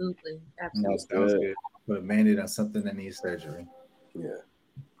 Absolutely. That's good. Put a Band-Aid on something that needs surgery. Yeah.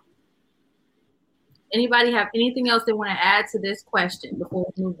 Anybody have anything else they want to add to this question before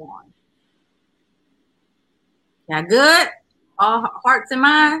we move on? Yeah, good? All hearts and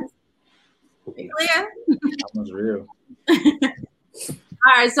minds? Clear? That was real. All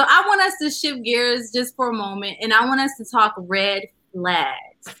right, so I want us to shift gears just for a moment, and I want us to talk red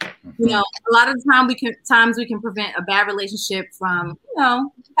flags. You know, a lot of the time we can prevent a bad relationship from,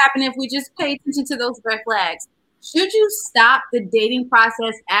 happening if we just pay attention to those red flags. Should you stop the dating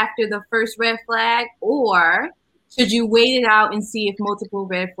process after the first red flag, or should you wait it out and see if multiple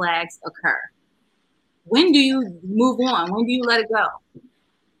red flags occur? When do you move on? When do you let it go?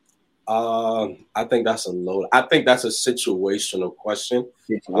 I think that's a situational question.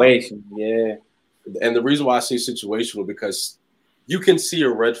 Yeah. And the reason why I say situational, because you can see a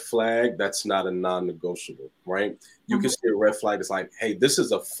red flag that's not a non-negotiable, right? You can see a red flag that's like, hey, this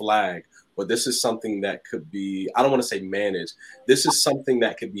is a flag, but this is something that could be, I don't want to say managed. This is something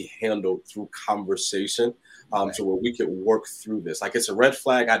that could be handled through conversation, so where we could work through this. Like, it's a red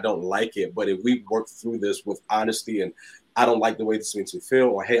flag, I don't like it, but if we work through this with honesty and I don't like the way this makes me feel,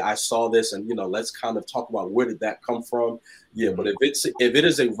 or hey, I saw this, and let's kind of talk about where did that come from. Yeah, but if it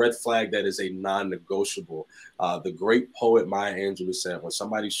is a red flag that is a non-negotiable, the great poet Maya Angelou said, when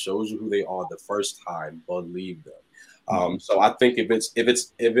somebody shows you who they are the first time, believe them. So I think if it's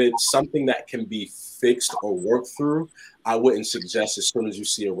something that can be fixed or worked through, I wouldn't suggest as soon as you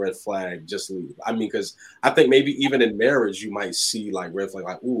see a red flag, just leave. I mean, because I think maybe even in marriage, you might see like red flag,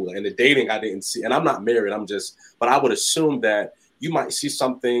 like, ooh, and the dating I didn't see, and I'm not married, but I would assume that you might see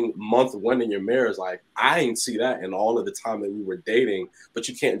something month one in your marriage, like, I ain't see that in all of the time that we were dating, but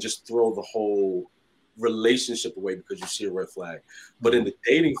you can't just throw the whole relationship away because you see a red flag. But in the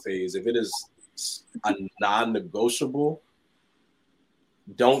dating phase, if it is a non-negotiable,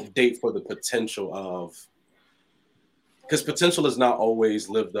 don't date for the potential of, because potential is not always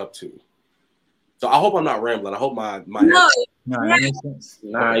lived up to. So I hope I'm not rambling. I hope my no, that makes sense.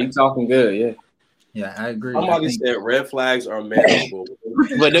 Nah, you talking good, yeah, I agree. Somebody said red flags are manageable,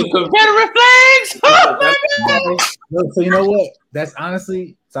 but the Confederate flags. So you know what? That's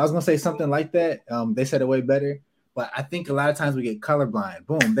honestly. So I was gonna say something like that. They said it way better, but I think a lot of times we get colorblind.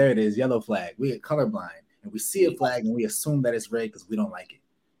 Boom, there it is, yellow flag. We get colorblind, and we see a flag and we assume that it's red because we don't like it.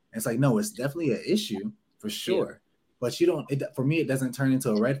 And it's like, no, it's definitely an issue for sure. Yeah. But you don't. For me, it doesn't turn into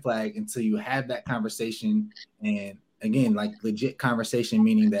a red flag until you have that conversation, and again, like legit conversation,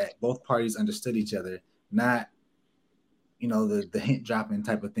 meaning that both parties understood each other, not the hint dropping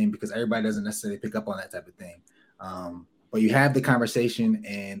type of thing, because everybody doesn't necessarily pick up on that type of thing. But you have the conversation,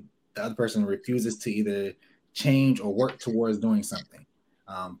 and the other person refuses to either change or work towards doing something.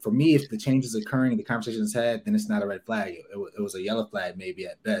 For me, if the change is occurring, the conversation is had, then it's not a red flag. It was a yellow flag maybe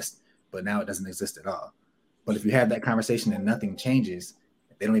at best, but now it doesn't exist at all. But if you have that conversation and nothing changes,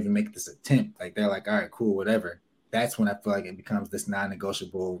 they don't even make this attempt, like they're like, all right, cool, whatever. That's when I feel like it becomes this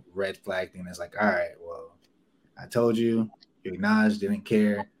non-negotiable red flag thing. That's like, all right, well, I told you, you acknowledged, didn't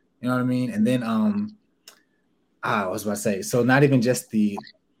care. You know what I mean? And then, I was about to say, so not even just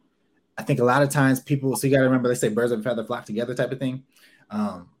I think a lot of times people, so you got to remember, they say birds of a feather flock together type of thing.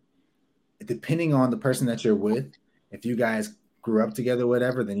 Depending on the person that you're with, if you guys grew up together,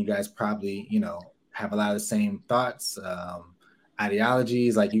 whatever, then you guys probably, have a lot of the same thoughts,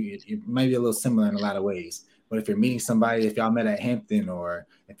 ideologies, like you might be a little similar in a lot of ways. But if you're meeting somebody, if y'all met at Hampton, or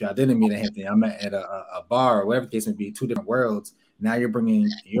if y'all didn't meet at Hampton, y'all met at a bar or whatever the case may be, two different worlds, Now you're bringing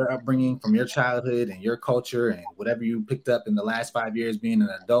your upbringing from your childhood and your culture and whatever you picked up in the last 5 years being an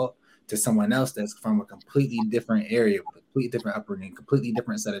adult to someone else that's from a completely different area, with a completely different upbringing, completely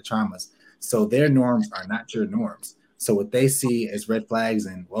different set of traumas. So their norms are not your norms. So what they see as red flags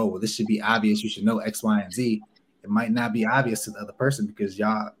and, whoa, well, this should be obvious. You should know X, Y, and Z. It might not be obvious to the other person because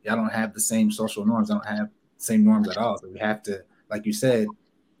y'all don't have the same social norms. Don't have the same norms at all. So we have to, like you said,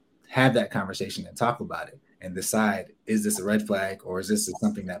 have that conversation and talk about it and decide, is this a red flag or is this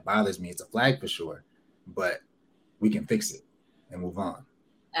something that bothers me? It's a flag for sure, but we can fix it and move on.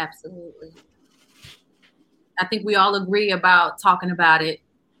 Absolutely. I think we all agree about talking about it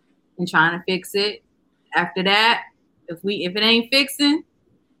and trying to fix it. After that, if it ain't fixing.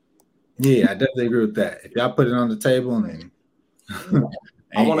 Yeah, I definitely agree with that. If y'all put it on the table and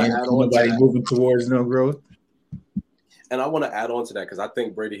I want to add on to that. Moving towards no growth. And I want to add on to that because I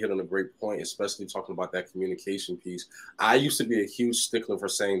think Brady hit on a great point, especially talking about that communication piece. I used to be a huge stickler for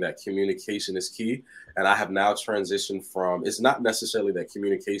saying that communication is key. And I have now transitioned from, it's not necessarily that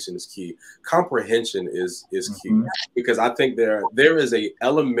communication is key. Comprehension is key, because I think there is a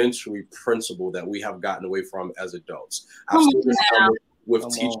elementary principle that we have gotten away from as adults. I've seen this with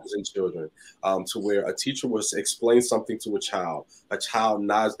teachers and children, to where a teacher will explain something to a child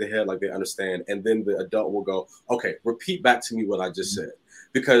nods their head like they understand, and then the adult will go, okay, repeat back to me what I just said.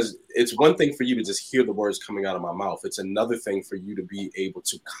 Because it's one thing for you to just hear the words coming out of my mouth. It's another thing for you to be able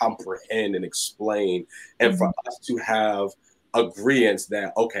to comprehend and explain, and for us to have agreeance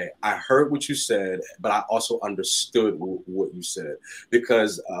that, okay, I heard what you said, but I also understood what you said.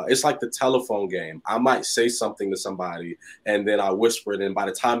 Because it's like the telephone game. I might say something to somebody and then I whisper it, and by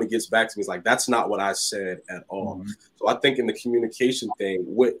the time it gets back to me, it's like, that's not what I said at all. So I think in the communication thing,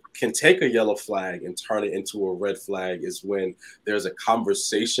 what can take a yellow flag and turn it into a red flag is when there's a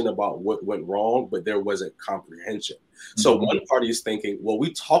conversation about what went wrong, but there wasn't comprehension. So one party is thinking, well,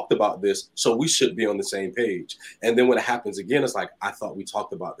 we talked about this, so we should be on the same page. And then when it happens again, it's like, I thought we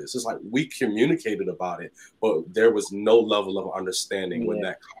talked about this. It's like we communicated about it, but there was no level of understanding when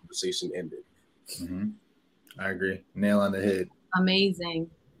that conversation ended. I agree. Nail on the head. Amazing.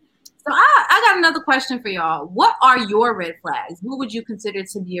 So I got another question for y'all. What are your red flags? What would you consider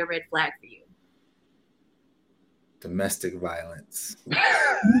to be a red flag for you? Domestic violence.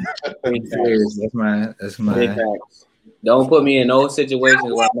 That's my. Don't put me in those situations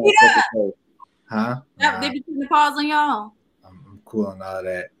where I'm not. Huh? They be putting the pause on y'all. I'm cool on all of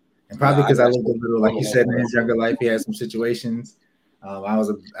that, and probably because I lived a little, like you said, in his younger life, he had some situations.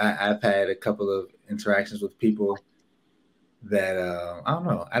 I've had a couple of interactions with people that I don't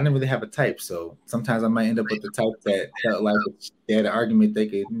know. I didn't really have a type, so sometimes I might end up with the type that felt like if they had an argument, they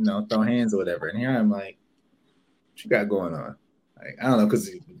could, throw hands or whatever. And here I'm like, what you got going on? Like, I don't know, because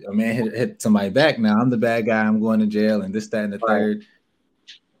a man hit somebody back. Now I'm the bad guy. I'm going to jail and this, that, and the third.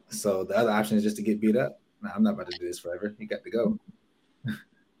 So the other option is just to get beat up. No, I'm not about to do this forever. You got to go.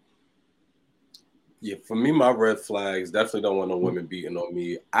 Yeah, for me, my red flags definitely don't want no women beating on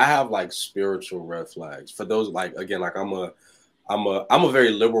me. I have like spiritual red flags. For those, like, again, like I'm a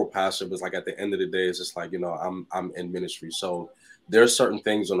very liberal pastor, but it's like at the end of the day, it's just like, I'm in ministry. So there are certain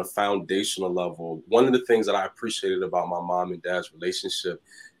things on a foundational level. One of the things that I appreciated about my mom and dad's relationship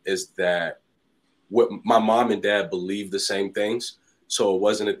is that what my mom and dad believed the same things. So it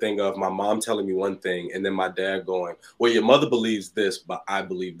wasn't a thing of my mom telling me one thing and then my dad going, well, your mother believes this, but I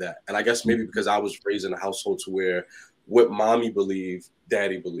believe that. And I guess maybe because I was raised in a household to where what mommy believed,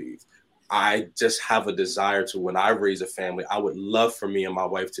 daddy believed. I just have a desire to, when I raise a family, I would love for me and my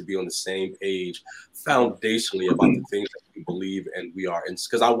wife to be on the same page foundationally about the things that we believe and we are. And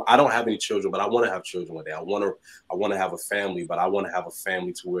because I don't have any children, but I want to have children one day. I want to have a family, but I want to have a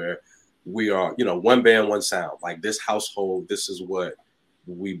family to where we are, one band, one sound. Like this household, this is what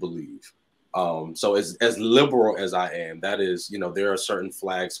we believe. So as liberal as I am, that is, there are certain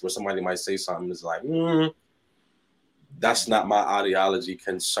flags where somebody might say something that's like, that's not my ideology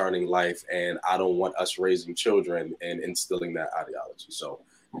concerning life, and I don't want us raising children and instilling that ideology. So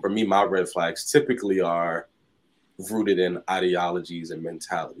for me, my red flags typically are rooted in ideologies and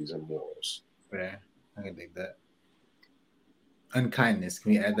mentalities and morals. Yeah, I can dig that. Unkindness,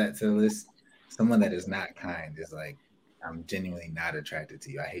 can we add that to the list? Someone that is not kind is like, I'm genuinely not attracted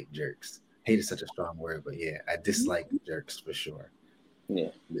to you. I hate jerks. Hate is such a strong word, but yeah, I dislike jerks for sure. Yeah.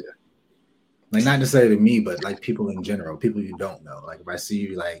 Like not necessarily to me, but like people in general, people you don't know. Like if I see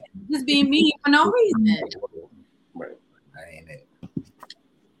you, like just being mean for no reason. Right, that ain't it.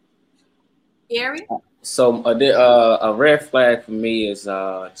 Gary? So a red flag for me is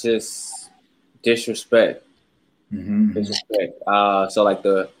just disrespect. Disrespect. So like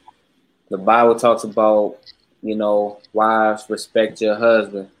the Bible talks about you know, wives, respect your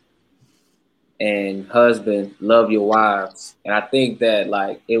husband, and husband, love your wives. And I think that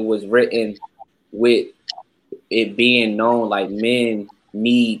like it was written with it being known, like men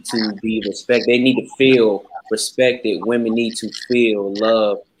need to be respected. They need to feel respected. Women need to feel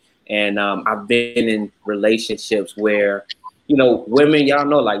love. And I've been in relationships where, you know, women, y'all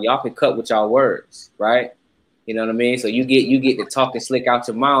know, like y'all can cut with y'all words, right? You know what I mean? So you get the talking slick out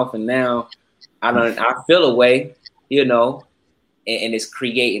your mouth, and now I feel a way, you know, and it's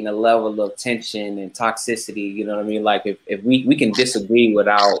creating a level of tension and toxicity. You know what I mean? Like if we can disagree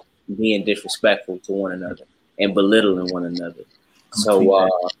without being disrespectful to one another and belittling one another. So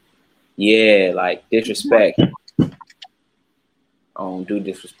yeah, like disrespect. Do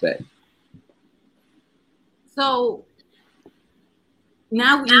disrespect. So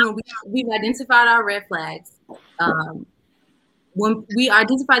now, you know, we've identified our red flags. When we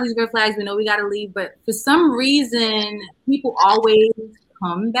identify these red flags, we know we got to leave. But for some reason, people always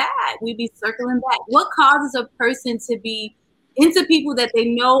come back. We be circling back. What causes a person to be into people that they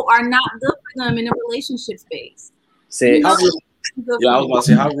know are not good for them in a relationship space? I was about to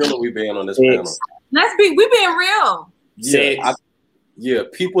say, how real are we being on this panel? We being real. Yeah,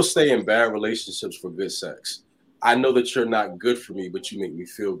 people stay in bad relationships for good sex. I know that you're not good for me, but you make me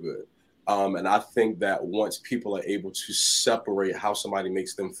feel good. And I think that once people are able to separate how somebody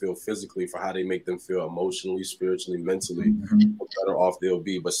makes them feel physically for how they make them feel emotionally, spiritually, mentally, the better off they'll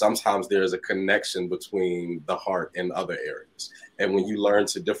be. But sometimes there is a connection between the heart and other areas. And when you learn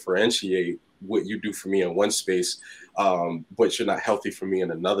to differentiate what you do for me in one space, but you're not healthy for me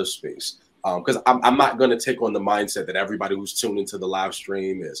in another space. Because I'm not going to take on the mindset that everybody who's tuned into the live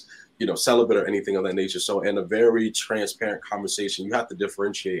stream is, you know, celibate or anything of that nature. So in a very transparent conversation, you have to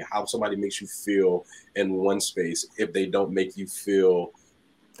differentiate how somebody makes you feel in one space if they don't make you feel.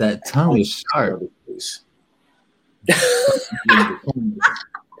 That tongue is sharp.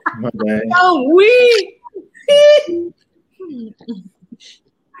 My bad. Oh, we.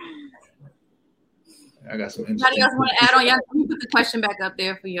 I got some. Anybody else want to add on? Y'all, let me put the question back up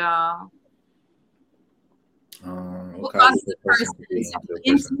there for y'all. What causes the person?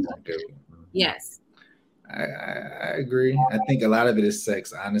 Yes. I agree. I think a lot of it is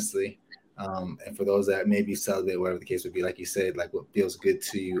sex, honestly. And for those that may be celibate, whatever the case would be, like you said, like what feels good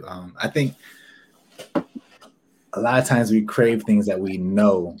to you. I think a lot of times we crave things that we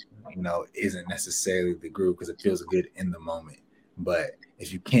know, you know, isn't necessarily the groove because it feels good in the moment. But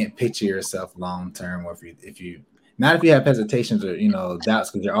if you can't picture yourself long term, or if you have hesitations or, you know,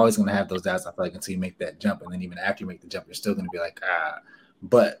 doubts, because you're always going to have those doubts, I feel like, until you make that jump. And then even after you make the jump, you're still going to be like,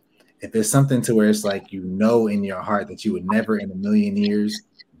 But if it's something to where it's like, you know, in your heart that you would never in a million years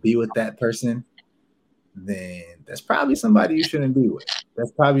be with that person, then that's probably somebody you shouldn't be with.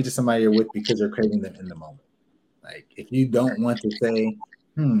 That's probably just somebody you're with because you're craving them in the moment. Like, if you don't want to say,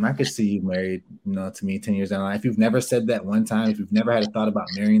 I could see you married, you know, to me 10 years down the line. If you've never said that one time, if you've never had a thought about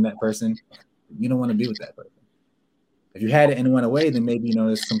marrying that person, you don't want to be with that person. If you had it and it went away, then maybe, you know,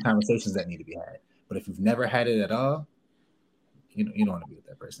 there's some conversations that need to be had. But if you've never had it at all, you don't want to be with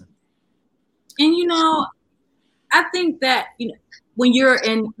that person. And, you know, I think that, you know, when you're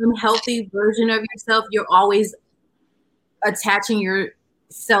an unhealthy version of yourself, you're always attaching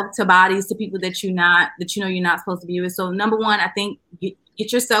yourself to bodies, to people that you know you're not supposed to be with. So number one, I think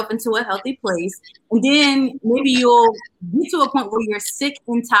get yourself into a healthy place, and then maybe you'll get to a point where you're sick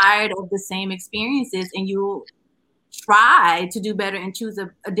and tired of the same experiences, and you'll try to do better and choose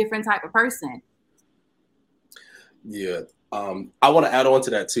a different type of person. Yeah. I want to add on to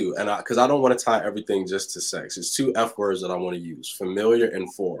that too. And because I don't want to tie everything just to sex. It's two F words that I want to use: familiar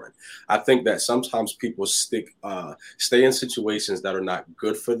and foreign. I think that sometimes people stay in situations that are not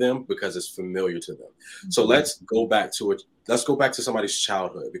good for them because it's familiar to them. Mm-hmm. So let's go back to it. Let's go back to somebody's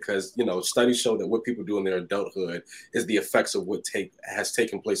childhood, because, you know, studies show that what people do in their adulthood is the effects of what has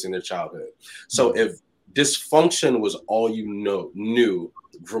taken place in their childhood. So if dysfunction was all you knew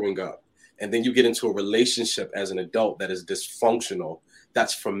growing up, and then you get into a relationship as an adult that is dysfunctional,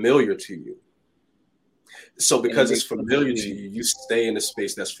 that's familiar to you. So because it's familiar to you, you stay in a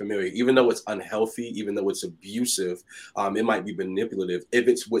space that's familiar. Even though it's unhealthy, even though it's abusive, it might be manipulative. If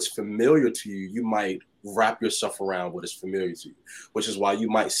it's what's familiar to you, you might wrap yourself around what is familiar to you, which is why you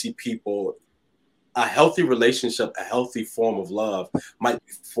might see people. A healthy relationship, a healthy form of love might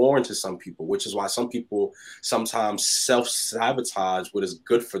be foreign to some people, which is why some people sometimes self-sabotage what is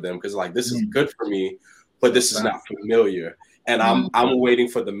good for them, because like, this is good for me, but this is not familiar. And I'm waiting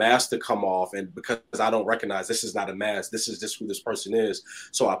for the mask to come off, and because I don't recognize this is not a mask, this is just who this person is.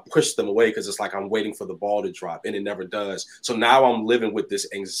 So I push them away because it's like I'm waiting for the ball to drop, and it never does. So now I'm living with this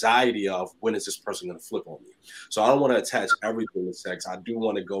anxiety of when is this person going to flip on me? So I don't want to attach everything to sex. I do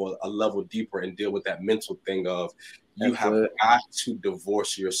want to go a level deeper and deal with that mental thing of you have got to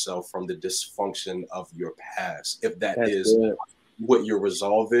divorce yourself from the dysfunction of your past, if that is what your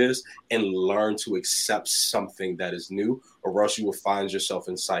resolve is, and learn to accept something that is new, or else you will find yourself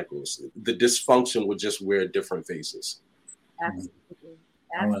in cycles. The dysfunction will just wear different faces. Absolutely.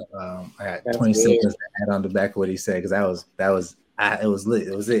 I got 20 seconds to add on the back of what he said, because it was lit.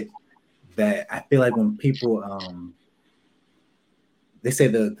 It was it. That I feel like when people they say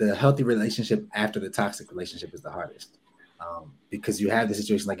the healthy relationship after the toxic relationship is the hardest. Because you have the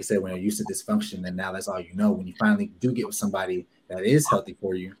situation, like you said, when you're used to dysfunction, and now that's all you know. When you finally do get with somebody that is healthy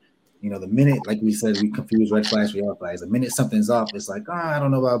for you, the minute, like we said, we confuse red flags for yellow flags. The minute something's off, it's like, I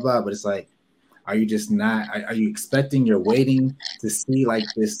don't know, blah, blah. But it's like, are you just not, are you expecting, you're waiting to see like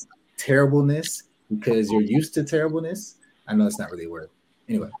this terribleness because you're used to terribleness? I know it's not really a word.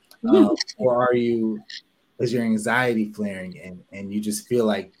 Anyway, or are you, is your anxiety flaring and you just feel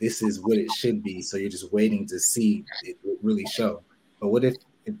like this is what it should be, so you're just waiting to see it really show? But what if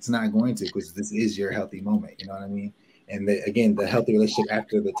it's not going to, because this is your healthy moment? You know what I mean? And again, the healthy relationship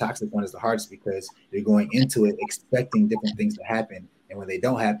after the toxic one is the hardest, because you're going into it expecting different things to happen, and when they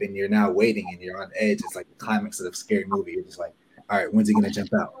don't happen, you're now waiting and you're on edge. It's like the climax of a scary movie. You're just like, all right, when's he gonna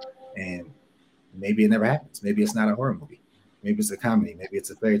jump out? And maybe it never happens. Maybe it's not a horror movie. Maybe it's a comedy. Maybe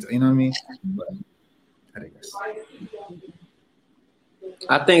it's a fairy tale. You know what I mean? But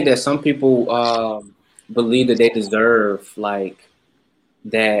I think that some people believe that they deserve like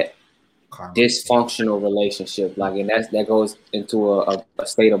that dysfunctional relationship, like, and that goes into a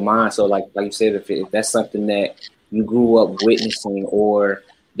state of mind. So like you said, if that's something that you grew up witnessing, or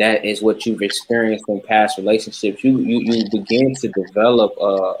that is what you've experienced in past relationships, you begin to develop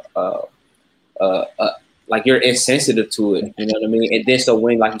like you're insensitive to it. You know what I mean? And then so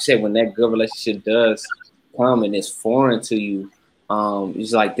when, like you said, when that good relationship does come and it's foreign to you,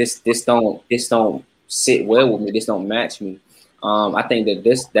 it's like this don't sit well with me. This don't match me. I think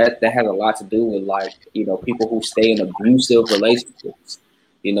that has a lot to do with, like, people who stay in abusive relationships.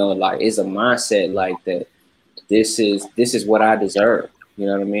 Like, it's a mindset like that. This is what I deserve. You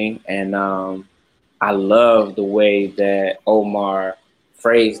know what I mean? And I love the way that Omar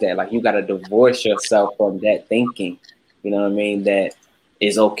phrased that. Like, you got to divorce yourself from that thinking. You know what I mean? That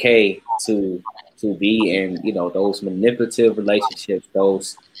it's okay to be in those manipulative relationships,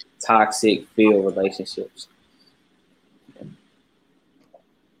 those toxic filled relationships.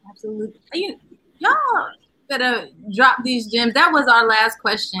 Absolutely. Y'all better drop these gems. That was our last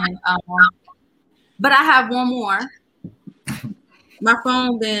question. But I have one more. My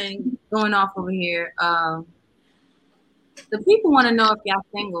phone been going off over here. The people want to know if y'all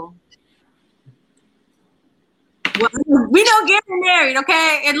single. Well, we don't get married,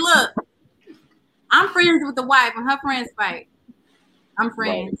 okay? And look, I'm friends with the wife, and her friends fight. I'm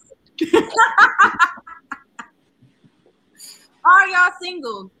friends. Right. Are y'all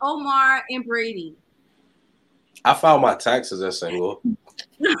single, Omar and Brady? I filed my taxes as single.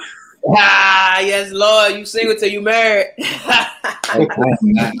 Yes, Lord, you single till you married. I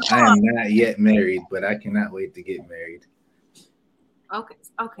am not yet married, but I cannot wait to get married.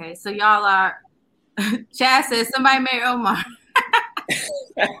 Okay. So y'all are. Chad says somebody marry Omar.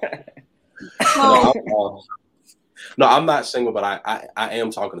 No, I'm not single, but I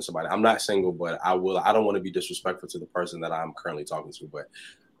am talking to somebody. I'm not single, but I don't want to be disrespectful to the person that I'm currently talking to, but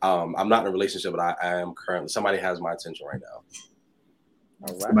I'm not in a relationship, but I am currently, somebody has my attention right now.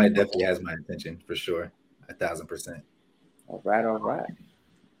 All right. Somebody definitely has my attention, for sure. 1,000%. All right. I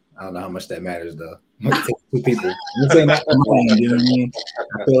don't know how much that matters, though. Two people. You know what I mean?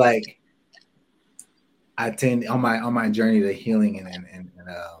 I feel like I tend on my journey to healing and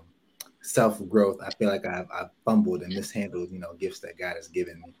self-growth, I feel like I've fumbled and mishandled, gifts that God has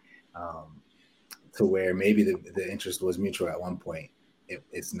given me, to where maybe the interest was mutual at one point.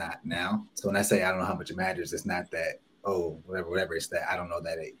 It's not now. So when I say I don't know how much it matters, it's not that, whatever. It's that I don't know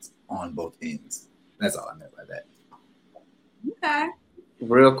that it's on both ends. That's all I meant by that. Okay.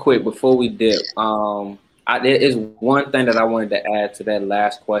 Real quick before we dip, there is one thing that I wanted to add to that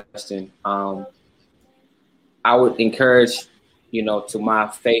last question. I would encourage, to my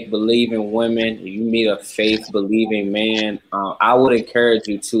faith-believing women, if you meet a faith-believing man, I would encourage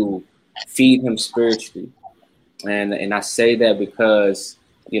you to feed him spiritually. And I say that because,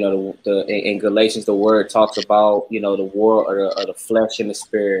 in Galatians, the word talks about, the war of the flesh and the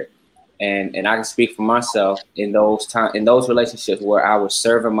spirit. And I can speak for myself in those relationships where I was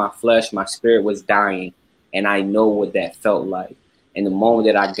serving my flesh, my spirit was dying, and I know what that felt like. And the moment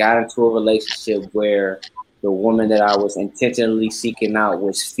that I got into a relationship where the woman that I was intentionally seeking out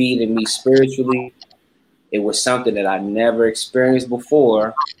was feeding me spiritually, it was something that I never experienced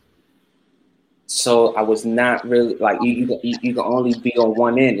before. So I was not really like you can only be on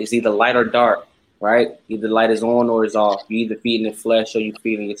one end. It's either light or dark, right? Either light is on or is off. You either feeding the flesh or you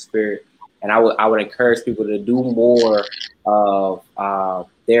feeding your spirit. And I would encourage people to do more of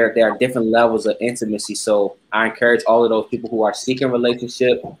there are different levels of intimacy. So I encourage all of those people who are seeking a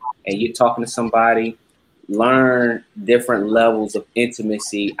relationship and you're talking to somebody, learn different levels of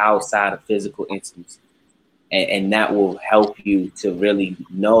intimacy outside of physical intimacy. And that will help you to really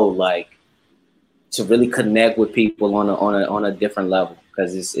know, like, to really connect with people on a different level.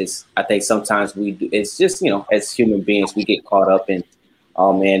 Because it's I think sometimes we do, it's just, as human beings, we get caught up in,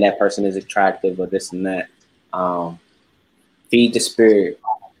 oh man, that person is attractive or this and that. Feed the spirit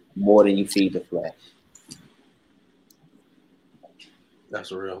more than you feed the flesh.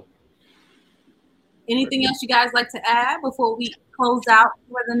 That's real. Anything else you guys like to add before we close out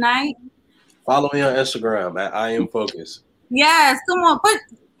for the night? Follow me on Instagram at I Am Focus. Yes, come on.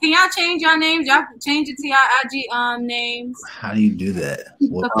 Can y'all change your names? Y'all change it to your IG names. How do you do that?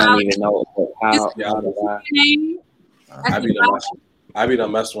 I don't even know how I be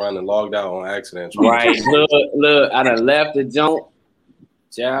done messed around and logged out on accident. Right. Look, I done left the jump.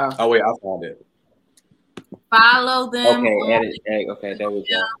 Yeah. Oh wait, I found it. Follow them. Okay, there we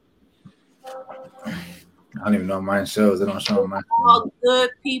go. I don't even know mine shows. It don't show mine. All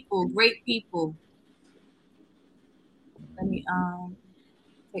good people, great people. Let me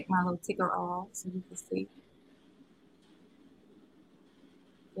take my little ticker off so you can see.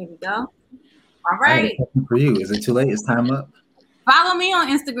 There we go. All right. For you, is it too late? Is time up? Follow me on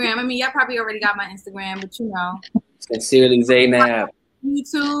Instagram. I mean, y'all probably already got my Instagram, but Sincerely Zainab.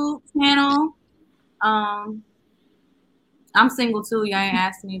 YouTube channel. I'm single too. Y'all ain't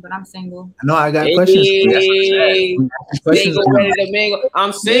asked me, but I'm single. No, I got questions. Single, ready to mingle.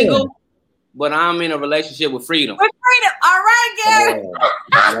 I'm single, but I'm in a relationship with freedom. With freedom. All right, Gary.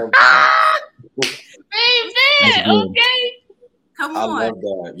 Baby, okay. Come on. I love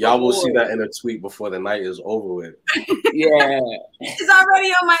that. Y'all will see that in a tweet before the night is over with. Yeah. It's already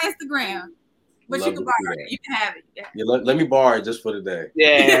on my Instagram. But you can borrow it. You can have it. Yeah, let me borrow it just for the day.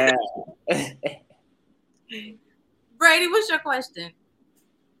 Yeah. Brady, what's your question?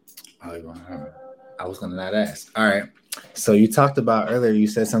 I was gonna not ask. All right. So you talked about earlier, you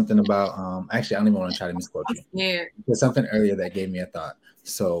said something about actually I don't even want to try to misquote you. Yeah. There's something earlier that gave me a thought.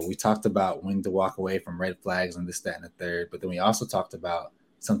 So we talked about when to walk away from red flags and this, that, and the third, but then we also talked about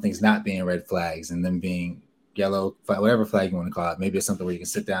some things not being red flags and them being yellow, whatever flag you want to call it. Maybe it's something where you can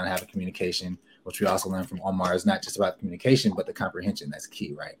sit down and have a communication, which we also learned from Omar is not just about communication, but the comprehension. That's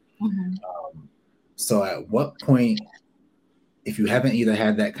key, right? Mm-hmm. So at what point, if you haven't either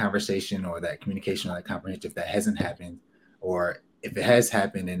had that conversation or that communication or that comprehension, if that hasn't happened, or if it has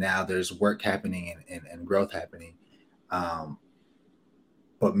happened and now there's work happening and growth happening,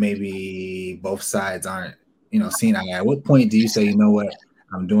 but maybe both sides aren't, seeing eye. At what point do you say, you know what,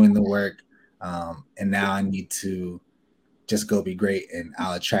 I'm doing the work, and now I need to just go be great and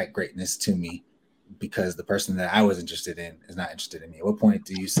I'll attract greatness to me because the person that I was interested in is not interested in me? At what point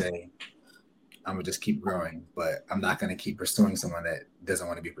do you say, I'm gonna just keep growing, but I'm not gonna keep pursuing someone that doesn't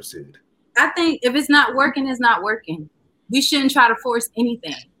want to be pursued? I think if it's not working, it's not working. We shouldn't try to force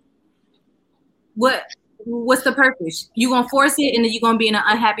anything. What's the purpose? You're gonna force it and then you're gonna be in an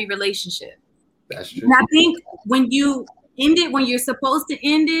unhappy relationship. That's true. And I think when you end it, when you're supposed to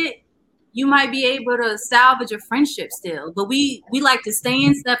end it, you might be able to salvage a friendship still. But we like to stay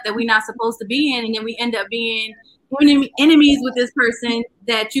in stuff that we're not supposed to be in, and then we end up being enemies with this person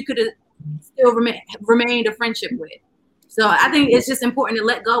that you could have still remained a friendship with. So I think it's just important to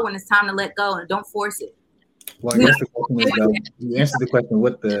let go when it's time to let go and don't force it. Well, I guess the question is, though, you answered the question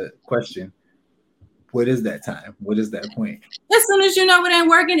with the question. What is that time? What is that point? As soon as you know it ain't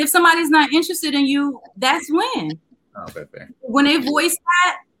working, if somebody's not interested in you, that's when. Oh, fair. When they voice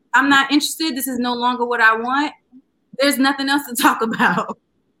that, I'm not interested, this is no longer what I want, there's nothing else to talk about.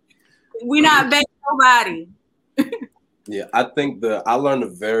 We're not begging nobody. Yeah, I think I learned a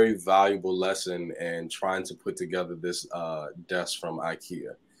very valuable lesson in trying to put together this desk from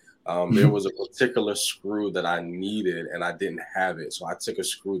IKEA. There was a particular screw that I needed and I didn't have it. So I took a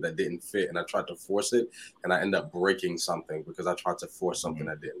screw that didn't fit and I tried to force it and I ended up breaking something because I tried to force something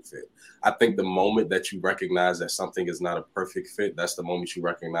that didn't fit. I think the moment that you recognize that something is not a perfect fit, that's the moment you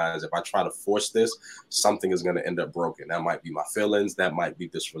recognize if I try to force this, something is going to end up broken. That might be my feelings. That might be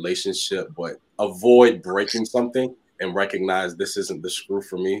this relationship, but avoid breaking something and recognize this isn't the screw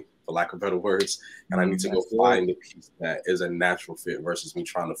for me, for lack of better words, and I need to go find the piece that is a natural fit versus me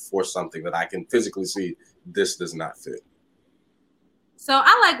trying to force something that I can physically see this does not fit. So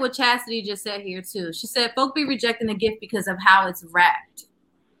I like what Chastity just said here too. She said, folk be rejecting a gift because of how it's wrapped.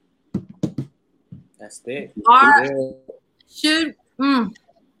 That's it.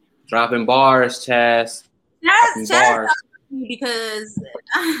 Dropping bars, Chaz. Chaz because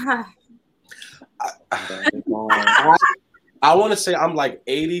I want to say I'm like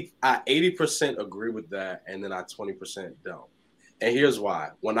 80% agree with that, and then I 20% don't. And here's why.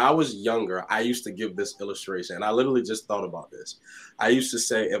 When I was younger, I used to give this illustration, and I literally just thought about this. I used to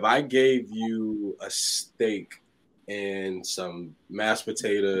say, if I gave you a steak and some mashed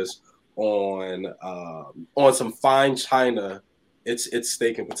potatoes on some fine china, it's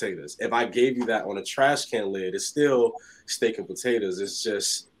steak and potatoes. If I gave you that on a trash can lid, it's still steak and potatoes. It's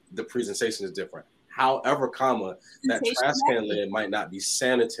just the presentation is different. However, that trash can lid might not be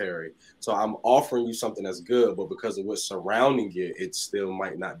sanitary. So I'm offering you something that's good, but because of what's surrounding it, it still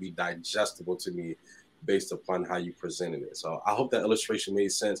might not be digestible to me based upon how you presented it. So I hope that illustration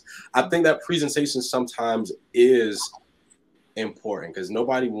made sense. I think that presentation sometimes is important because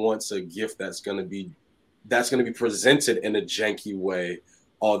nobody wants a gift that's going to be presented in a janky way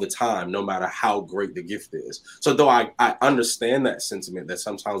all the time, no matter how great the gift is. So though I understand that sentiment that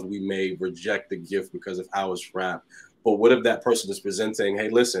sometimes we may reject the gift because of how it's wrapped, but what if that person is presenting, hey,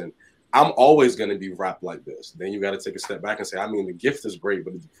 listen, I'm always going to be wrapped like this? Then you got to take a step back and say, I mean, the gift is great,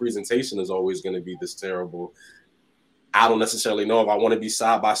 but the presentation is always going to be this terrible. I don't necessarily know if I want to be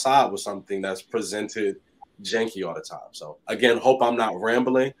side by side with something that's presented janky all the time. So again, hope I'm not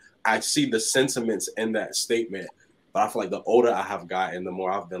rambling. I see the sentiments in that statement, but I feel like the older I have gotten, the more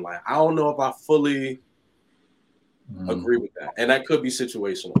I've been like, I don't know if I fully agree with that. And that could be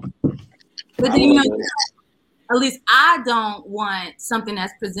situational. But then, at least I don't want something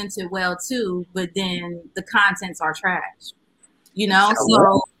that's presented well too, but then the contents are trash.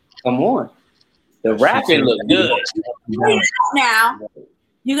 So come on. The wrapping look good. Now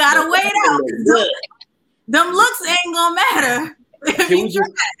you gotta wait out. Them looks ain't gonna matter.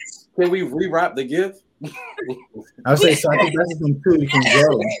 Can we rewrap the gift? I would say so. I think that's the thing too. You can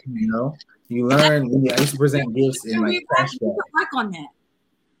grow. You learn. I used to present gifts in like flashbacks. Work on that.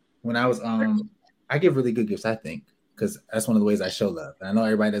 When I was I give really good gifts. I think because that's one of the ways I show love. And I know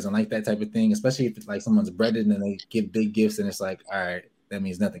everybody doesn't like that type of thing, especially if it's like someone's breaded and they give big gifts and it's like, all right, that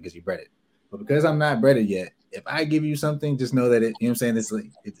means nothing because you breaded. But because I'm not breaded yet, if I give you something, just know that it. You know what I'm saying? It's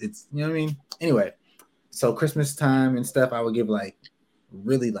like it's you know what I mean. Anyway, so Christmas time and stuff, I would give like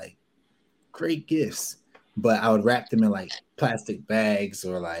really like great gifts, but I would wrap them in like plastic bags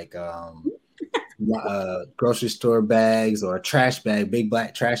or like grocery store bags or a trash bag, big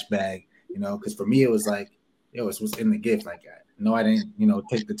black trash bag, because for me it was like, it's what's in the gift. Like, no, I didn't,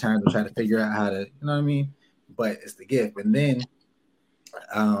 take the time to try to figure out how to, you know what I mean? But it's the gift. And then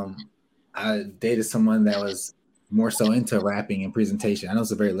I dated someone that was more so into wrapping and presentation. I know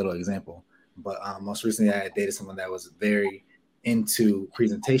it's a very little example, but most recently I dated someone that was very into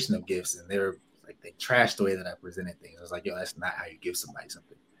presentation of gifts, and they were like, they trashed the way that I presented things. I was like, yo, that's not how you give somebody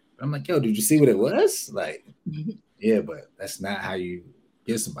something. But I'm like, yo, did you see what it was? Like, yeah, but that's not how you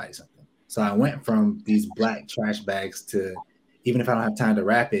give somebody something. So I went from these black trash bags to, even if I don't have time to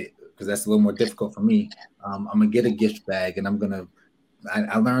wrap it, because that's a little more difficult for me, I'm gonna get a gift bag and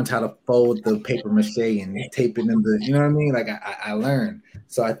I learned how to fold the paper mache and tape it in the, you know what I mean? Like I learned.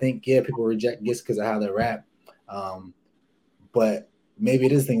 So I think, people reject gifts because of how they're wrapped. But maybe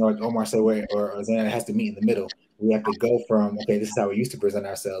it is a thing like Omar said, or Zan, it has to meet in the middle. We have to go from, okay, this is how we used to present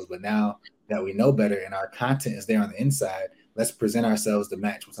ourselves, but now that we know better and our content is there on the inside, let's present ourselves to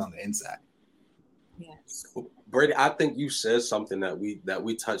match what's on the inside. Yes. Brady, I think you said something that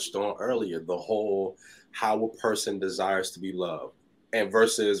we touched on earlier, the whole how a person desires to be loved and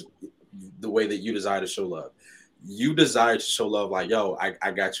versus the way that you desire to show love. You desire to show love like, yo,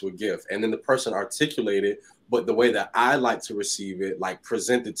 I got you a gift. And then the person articulated, but the way that I like to receive it, like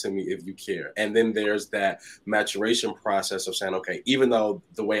present it to me if you care. And then there's that maturation process of saying, okay, even though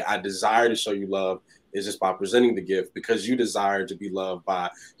the way I desire to show you love is just by presenting the gift, because you desire to be loved by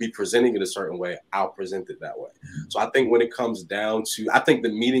me presenting it a certain way, I'll present it that way. So I think when it comes down to, I think the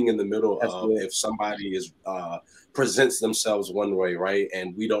meeting in the middle of if somebody is presents themselves one way, right?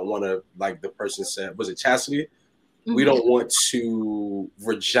 And we don't want to, like the person said, was it chastity? Mm-hmm. We don't want to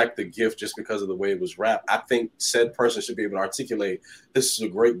reject the gift just because of the way it was wrapped. I think said person should be able to articulate, this is a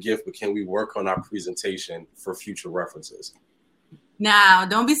great gift, but can we work on our presentation for future references? Now,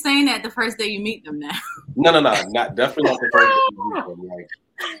 don't be saying that the first day you meet them now. No, not definitely not the first day you meet them. Like,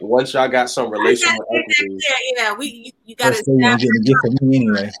 once y'all got some relational equity. Yeah, you got to get a gift from me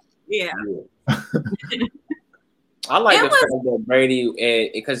anyway. Yeah. I like the fact that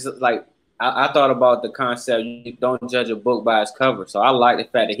Brady, because like I thought about the concept, you don't judge a book by its cover. So I like the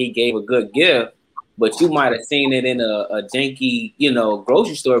fact that he gave a good gift, but you might have seen it in a janky,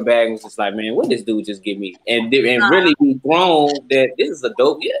 grocery store bag and was just like, man, what this dude just give me? And really be grown that this is a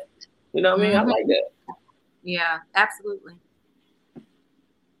dope gift. You know what I mean? I like that. Yeah, absolutely.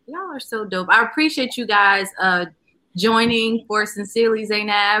 Y'all are so dope. I appreciate you guys joining for Sincerely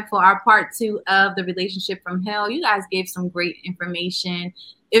Zainab for our part 2 of the Relationship from Hell. You guys gave some great information.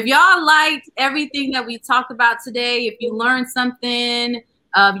 If y'all liked everything that we talked about today, if you learned something,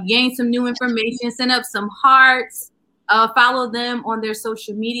 gained some new information, send up some hearts, follow them on their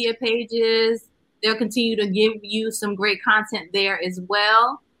social media pages. They'll continue to give you some great content there as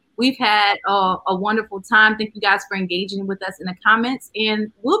well. We've had a wonderful time. Thank you guys for engaging with us in the comments.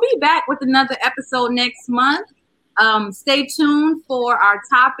 And we'll be back with another episode next month. Stay tuned for our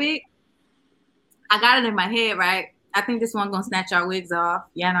topic. I got it in my head, right? I think this one's going to snatch our wigs off.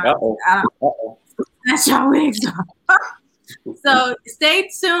 Yeah, no, snatch our wigs off. So stay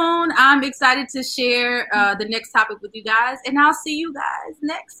tuned. I'm excited to share the next topic with you guys. And I'll see you guys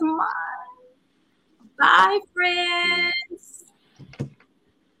next month. Bye, friends.